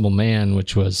Invisible Man,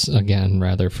 which was, again,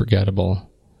 rather forgettable.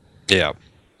 Yeah.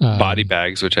 Body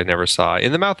Bags, which I never saw.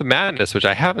 In the Mouth of Madness, which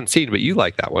I haven't seen, but you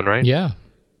like that one, right? Yeah.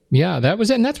 Yeah, that was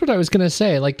it. And that's what I was going to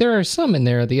say. Like, there are some in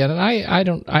there at the end.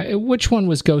 And which one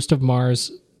was Ghost of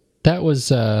Mars? That was...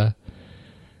 That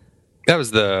was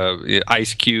the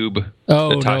Ice Cube.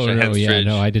 Oh,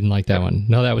 no, I didn't like that one.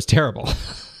 No, that was terrible.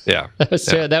 Yeah.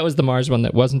 That was the Mars one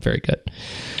that wasn't very good.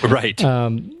 Right.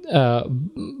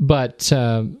 But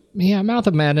Mouth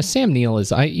of Madness, Sam Neill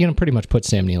is, pretty much put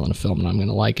Sam Neill in a film and I'm going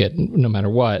to like it no matter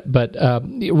what. But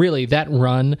really, that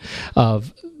run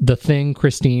of The Thing,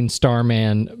 Christine,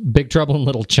 Starman, Big Trouble in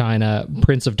Little China,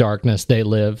 Prince of Darkness, They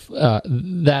Live,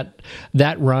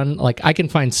 that run, like, I can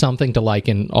find something to like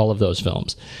in all of those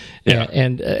films. Yeah.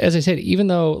 And as I said, even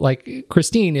though, like,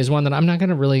 Christine is one that I'm not going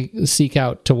to really seek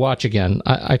out to watch again,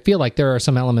 I feel like there are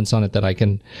some elements on it that I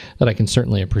can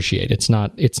certainly appreciate. It's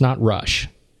not Rush.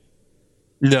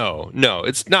 No,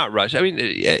 it's not Rush. I mean,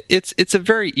 it's a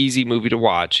very easy movie to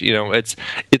watch.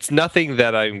 It's nothing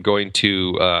that I'm going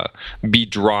to be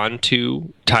drawn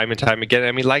to time and time again.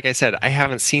 I mean, like I said, I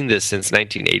haven't seen this since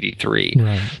 1983.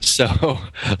 Right.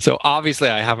 So obviously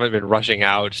I haven't been rushing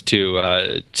out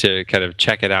to kind of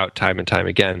check it out time and time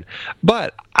again.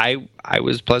 But I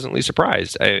was pleasantly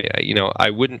surprised. I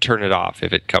wouldn't turn it off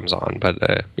if it comes on.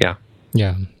 But yeah.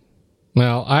 Yeah.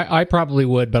 Well, I probably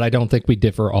would, but I don't think we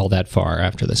differ all that far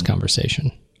after this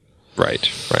conversation. Right.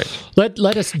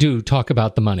 Let us talk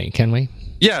about the money, can we?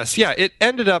 Yes, yeah. It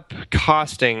ended up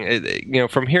costing,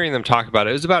 from hearing them talk about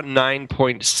it, it was about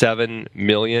 $9.7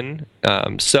 million.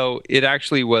 So it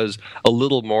actually was a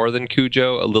little more than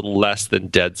Cujo, a little less than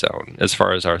Dead Zone, as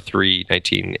far as our 3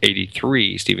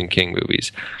 1983 Stephen King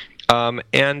movies. And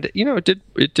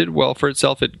it did well for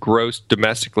itself. It grossed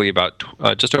domestically about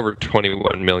just over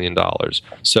 $21 million.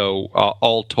 So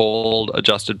all told,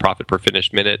 adjusted profit per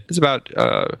finished minute is about,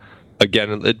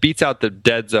 again, it beats out the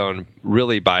Dead Zone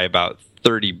really by about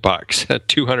 $30 at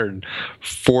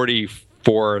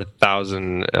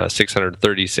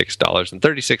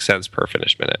 $244,636.36 per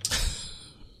finished minute.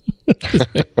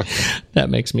 That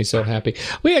makes me so happy.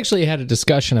 We actually had a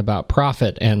discussion about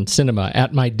profit and cinema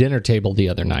at my dinner table the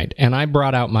other night, and I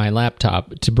brought out my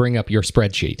laptop to bring up your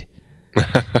spreadsheet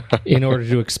in order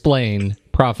to explain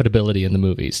profitability in the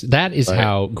movies. That is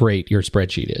how great your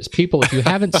spreadsheet is. People, if you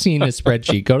haven't seen this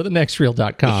spreadsheet, go to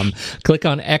thenextreel.com, click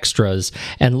on extras,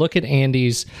 and look at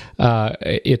Andy's,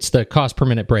 it's the cost per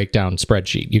minute breakdown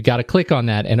spreadsheet. You got to click on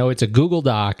that, and it's a Google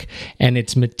Doc, and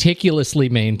it's meticulously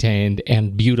maintained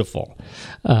and beautiful.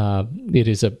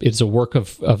 It's a work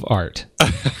of art.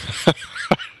 I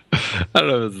don't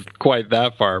know if it's quite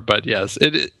that far, but yes, I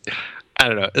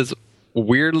don't know. It's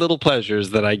weird little pleasures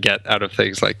that I get out of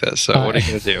things like this. So what are you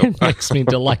going to do? It makes me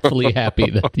delightfully happy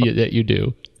that you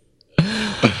do.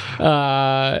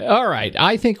 All right.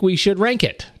 I think we should rank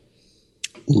it.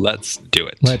 Let's do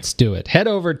it. Head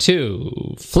over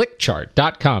to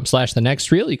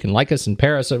flickchart.com/thenextreel. You can like us and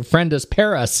friend us,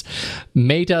 pair us,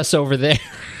 mate us over there.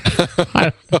 I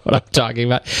don't know what I'm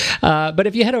talking about. But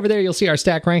if you head over there, you'll see our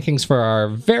stack rankings for our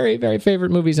very, very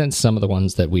favorite movies and some of the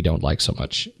ones that we don't like so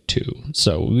much, too.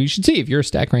 So we should see if your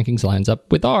stack rankings lines up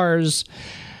with ours.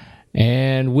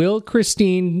 And will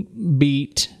Christine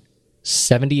beat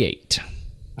 78?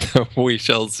 We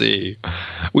shall see.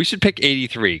 We should pick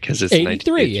 83 because it's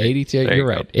 83. 83. You're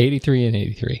right. 83 and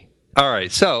 83. All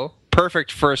right. So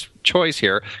perfect first choice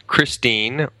here: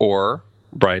 Christine or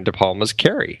Brian De Palma's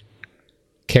Carrie.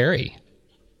 Carrie.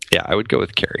 Yeah, I would go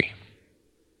with Carrie.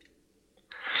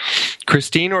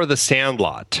 Christine or The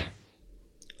Sandlot.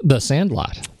 The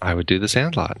Sandlot. I would do The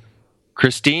Sandlot.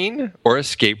 Christine or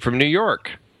Escape from New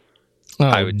York.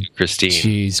 I would do Christine.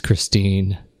 Jeez,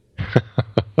 Christine.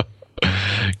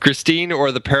 Christine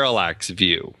or The Parallax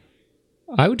View?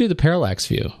 I would do The Parallax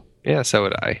View. Yeah, so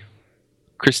would I.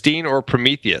 Christine or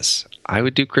Prometheus? I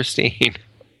would do Christine.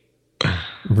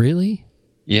 Really?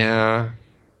 Yeah.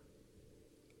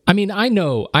 I mean, I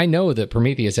know that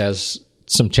Prometheus has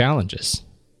some challenges.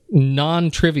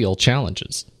 Non-trivial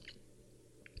challenges.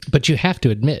 But you have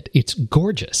to admit, it's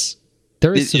gorgeous.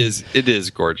 It is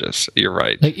gorgeous. You're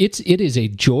right. Like it is a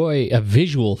joy, a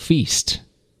visual feast.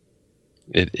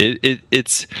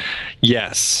 It's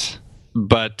yes,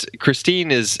 but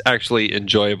Christine is actually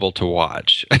enjoyable to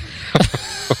watch.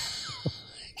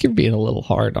 You're being a little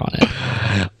hard on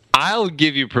it. I'll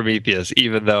give you Prometheus,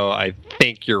 even though I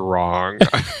think you're wrong.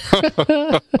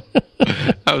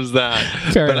 How's that?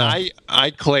 Fair enough.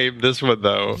 I claim this one,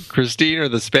 though. Christine or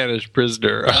The Spanish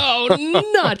Prisoner? Oh,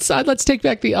 nuts. Let's take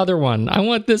back the other one. I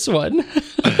want this one.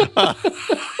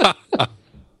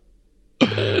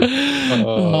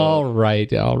 All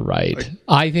right.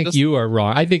 I think you are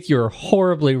wrong. I think you're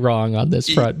horribly wrong on this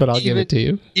front, but I'll give it to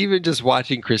you. Even just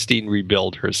watching Christine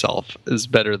rebuild herself is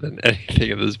better than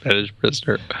anything in The Spanish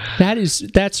Prisoner.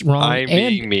 That's wrong. I'm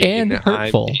being mean. And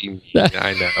hurtful.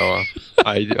 I know.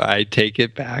 I take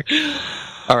it back.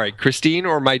 All right, Christine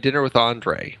or My Dinner with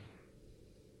Andre?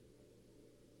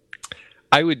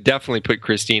 I would definitely put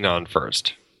Christine on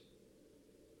first.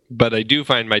 But I do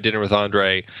find My Dinner with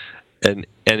Andre an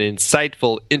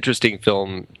insightful, interesting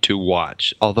film to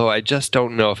watch. Although I just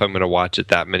don't know if I'm going to watch it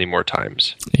that many more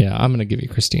times. Yeah, I'm going to give you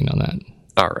Christine on that.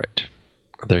 All right.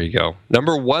 There you go.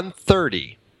 Number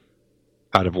 130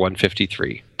 out of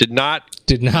 153. Did not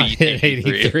hit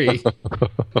 83.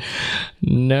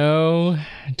 No,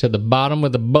 to the bottom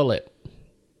with a bullet.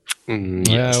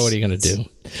 Yes. What are you going to do?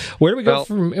 Where do we go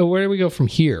from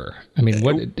here? I mean,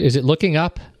 what is it looking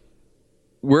up?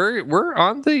 We're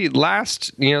on the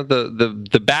last,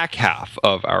 the back half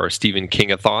of our Stephen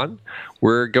King-a-thon.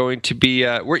 We're going to be,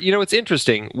 it's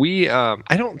interesting. We,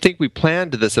 I don't think we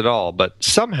planned this at all, but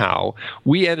somehow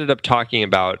we ended up talking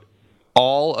about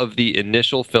all of the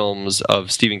initial films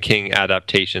of Stephen King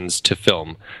adaptations to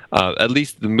film, at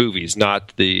least the movies,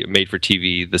 not the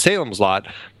made-for-TV, The Salem's Lot,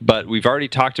 but we've already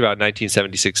talked about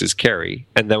 1976's Carrie,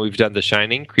 and then we've done The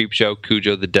Shining, Creepshow,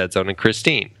 Cujo, The Dead Zone, and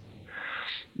Christine.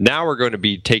 Now we're going to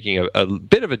be taking a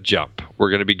bit of a jump. We're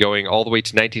going to be going all the way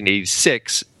to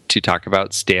 1986 to talk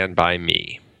about Stand By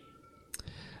Me.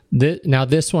 Now,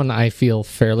 this one I feel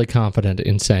fairly confident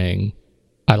in saying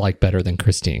I like better than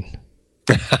Christine.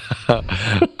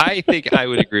 I think I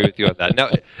would agree with you on that.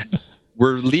 Now,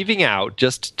 we're leaving out,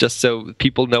 just so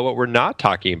people know what we're not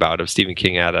talking about of Stephen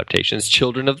King adaptations,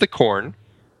 Children of the Corn.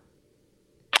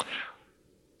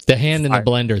 The hand in the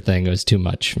blender thing was too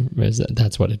much.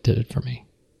 That's what it did for me.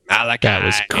 Malachi. That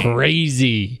was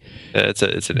crazy. It's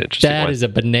an interesting one. That is a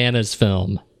bananas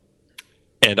film.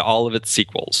 And all of its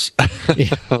sequels.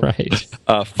 Yeah, right.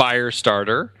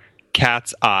 Firestarter,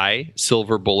 Cat's Eye,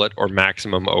 Silver Bullet, or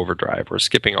Maximum Overdrive. We're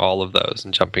skipping all of those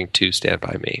and jumping to Stand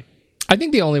By Me. I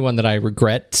think the only one that I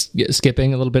regret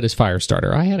skipping a little bit is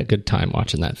Firestarter. I had a good time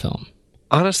watching that film.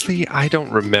 Honestly, I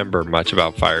don't remember much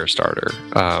about Firestarter.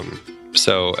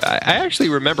 So I actually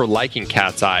remember liking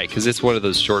Cat's Eye because it's one of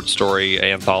those short story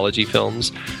anthology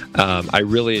films. I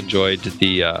really enjoyed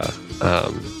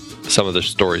some of the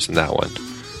stories in that one.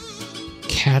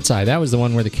 Cat's Eye. That was the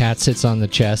one where the cat sits on the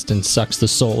chest and sucks the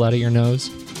soul out of your nose?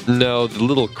 No, the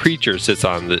little creature sits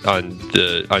on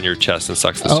your chest and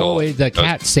sucks the soul. Oh, the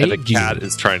cat saved you. And the cat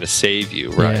is trying to save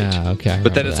you, right? Yeah, okay.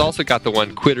 But then it's also got the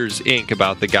one Quitters Inc.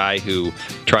 about the guy who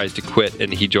tries to quit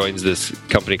and he joins this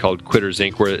company called Quitters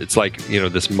Inc. where it's like,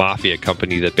 this mafia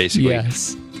company that basically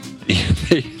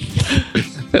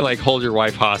they like hold your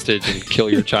wife hostage and kill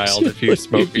your child if you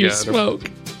smoke. If you smoke.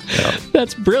 Yeah.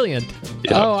 That's brilliant.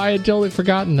 Yeah. Oh, I had totally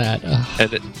forgotten that.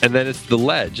 And then it's The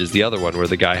Ledge is the other one where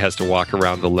the guy has to walk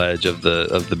around the ledge of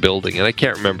the building. And I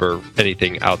can't remember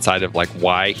anything outside of like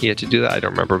why he had to do that. I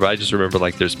don't remember, but I just remember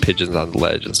like there's pigeons on the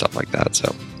ledge and stuff like that.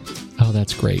 So, oh,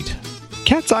 that's great.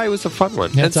 Cat's Eye was a fun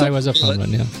one. Cat's Eye was a fun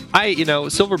one, yeah.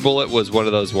 Silver Bullet was one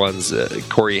of those ones.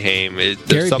 Corey Haim.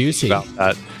 Gary Busey. About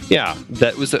that. Yeah,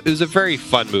 it was a very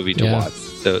fun movie to watch.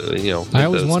 I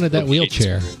always wanted that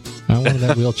wheelchair. I wanted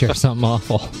that wheelchair something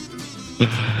awful.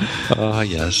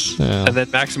 Yes. Yeah. And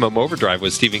then Maximum Overdrive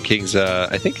was Stephen King's,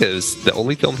 I think it was the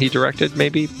only film he directed,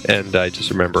 maybe. And I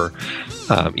just remember,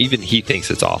 even he thinks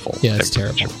it's awful. Yeah, it's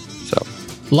terrible. Sure. So,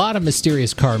 a lot of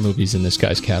mysterious car movies in this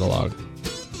guy's catalog.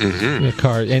 Mm-hmm.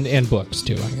 Car and books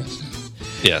too, I guess.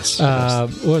 Yes.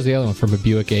 What was the other one from a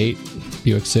Buick 8,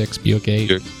 Buick 6, Buick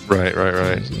 8? Right.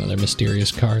 Another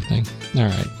mysterious car thing. All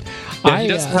right. Yeah, he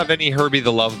doesn't have any Herbie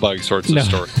the Love Bug sorts of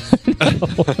stories.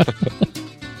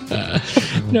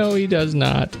 No, he does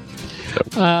not.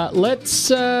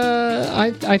 Let's.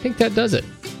 I think that does it.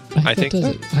 I think that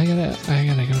does it. I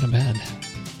gotta go to bed.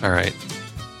 All right.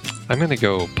 I'm gonna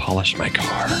go polish my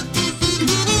car.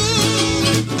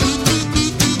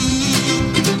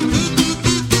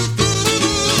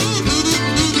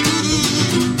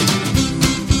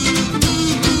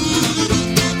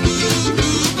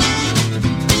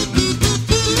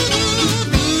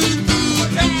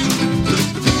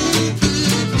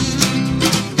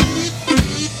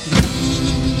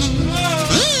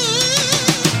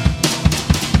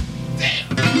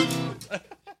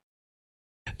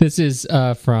 This is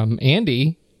from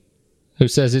Andy, who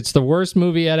says it's the worst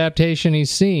movie adaptation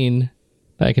he's seen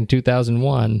back in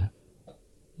 2001.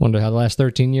 Wonder how the last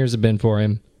 13 years have been for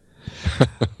him.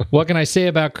 What can I say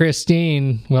about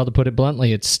Christine? Well, to put it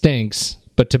bluntly, it stinks.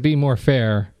 But to be more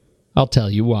fair, I'll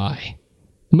tell you why.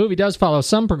 The movie does follow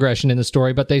some progression in the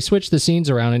story, but they switch the scenes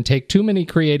around and take too many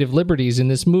creative liberties in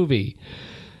this movie.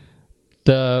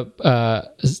 The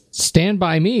Stand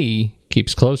By Me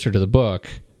keeps closer to the book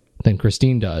than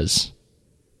Christine does.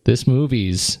 This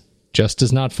movie's just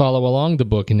does not follow along the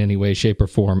book in any way, shape, or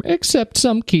form, except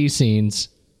some key scenes.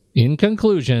 In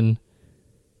conclusion,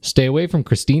 stay away from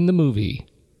Christine the movie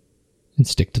and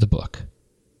stick to the book.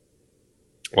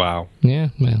 Wow. Yeah,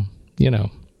 well, you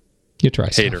try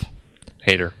Hater. stuff.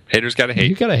 Hater's got a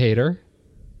hate. You got a hater.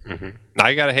 Mm-hmm.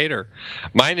 I got a hater.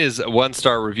 Mine is a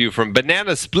 1-star review from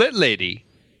Banana Split Lady,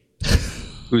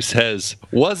 who says,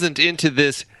 wasn't into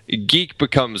this geek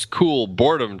becomes cool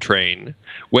boredom train.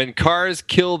 When cars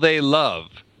kill, they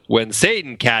love. When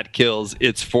Satan Cat kills,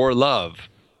 it's for love.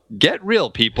 Get real,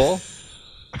 people.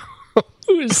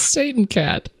 Who is Satan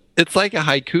Cat? It's like a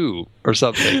haiku or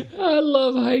something. I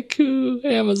love haiku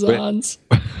Amazons.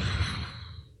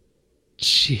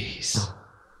 Jeez.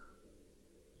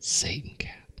 Satan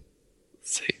Cat.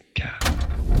 Satan Cat.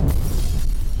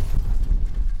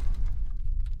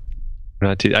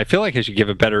 I feel like I should give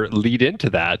a better lead into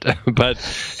that. But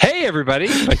hey, everybody,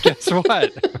 but guess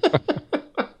what?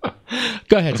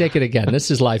 Go ahead, take it again. This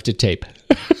is live to tape.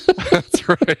 That's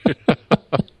right.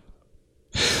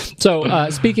 So,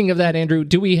 speaking of that, Andrew,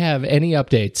 do we have any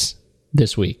updates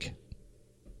this week?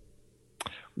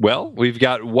 Well, we've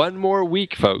got one more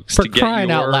week, folks. For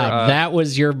crying out loud, that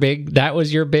was your big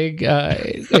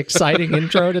exciting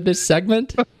intro to this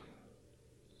segment?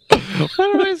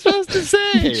 What am I supposed to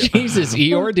say? Jesus,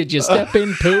 Eeyore, did you step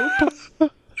in poop?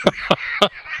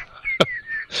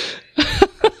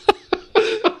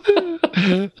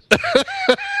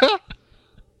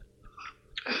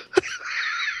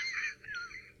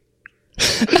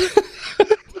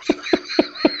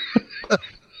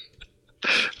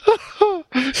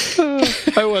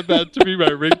 I want that to be my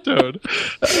ringtone.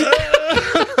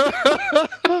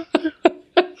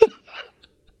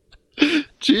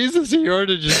 Jesus, Eeyore,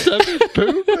 did you step in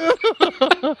poop?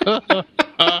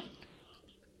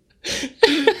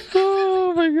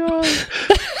 Oh my god.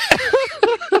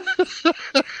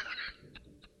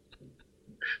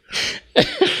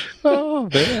 Oh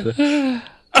man.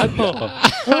 I'm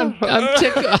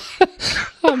tickled.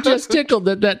 I'm just tickled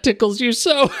that tickles you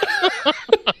so.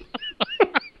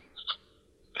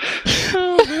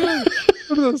 Oh man.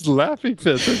 What are those laughing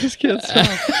fits? I just can't stop.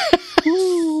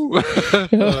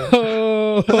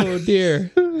 Oh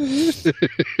dear.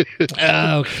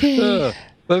 Okay.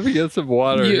 Let me get some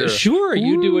water here. Sure,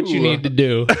 you do what you need to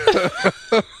do.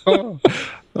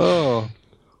 Oh.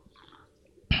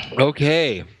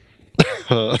 Okay.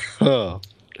 All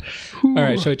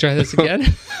right, shall we try this again?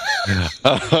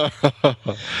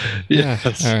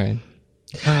 Yes. All right.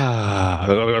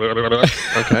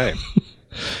 Okay.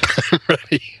 I'm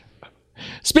ready.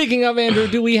 Speaking of, Andrew,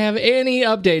 do we have any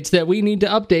updates that we need to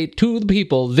update to the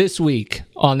people this week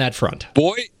on that front?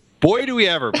 Boy, do we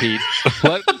ever, Pete.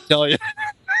 Let me tell you.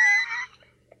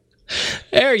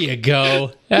 There you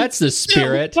go. That's the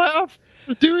spirit. Laugh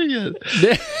for doing it.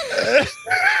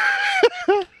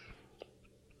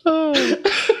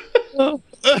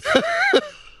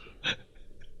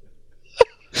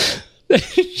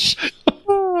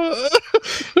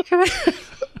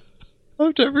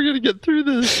 I'm never going to get through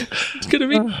this. It's going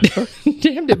to be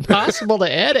damned impossible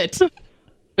to edit.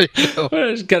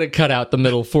 We're just going to cut out the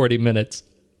middle 40 minutes.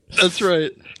 That's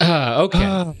right.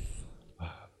 Okay.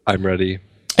 I'm ready.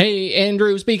 Hey,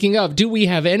 Andrew, speaking of, do we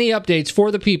have any updates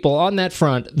for the people on that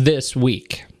front this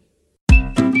week?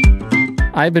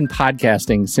 I've been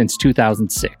podcasting since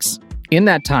 2006. In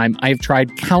that time, I've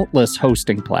tried countless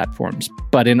hosting platforms,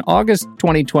 but in August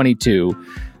 2022,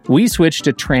 we switched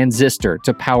to Transistor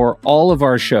to power all of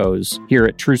our shows here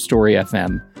at True Story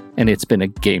FM, and it's been a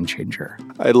game changer.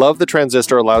 I love the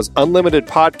Transistor allows unlimited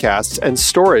podcasts and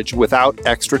storage without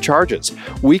extra charges.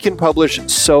 We can publish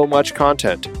so much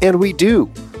content, and we do.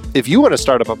 If you want to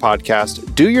start up a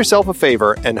podcast, do yourself a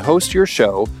favor and host your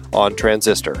show on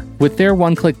Transistor. With their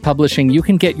one-click publishing, you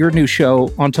can get your new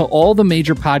show onto all the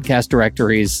major podcast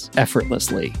directories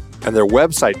effortlessly. And their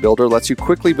website builder lets you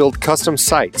quickly build custom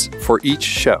sites for each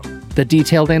show. The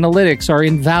detailed analytics are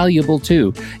invaluable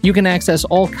too. You can access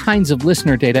all kinds of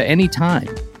listener data anytime.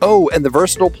 Oh, and the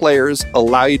versatile players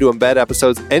allow you to embed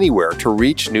episodes anywhere to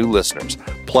reach new listeners.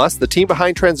 Plus, the team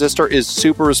behind Transistor is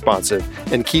super responsive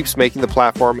and keeps making the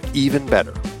platform even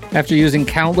better. After using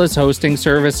countless hosting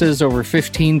services over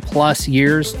 15 plus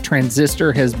years,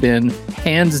 Transistor has been,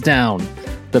 hands down,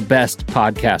 the best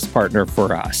podcast partner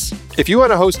for us. If you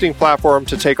want a hosting platform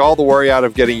to take all the worry out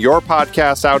of getting your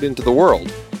podcast out into the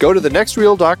world, go to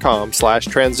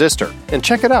thenextreel.com/transistor and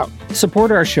check it out.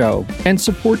 Support our show and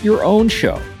support your own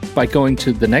show by going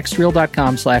to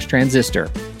thenextreel.com/transistor.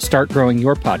 Start growing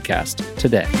your podcast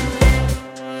today.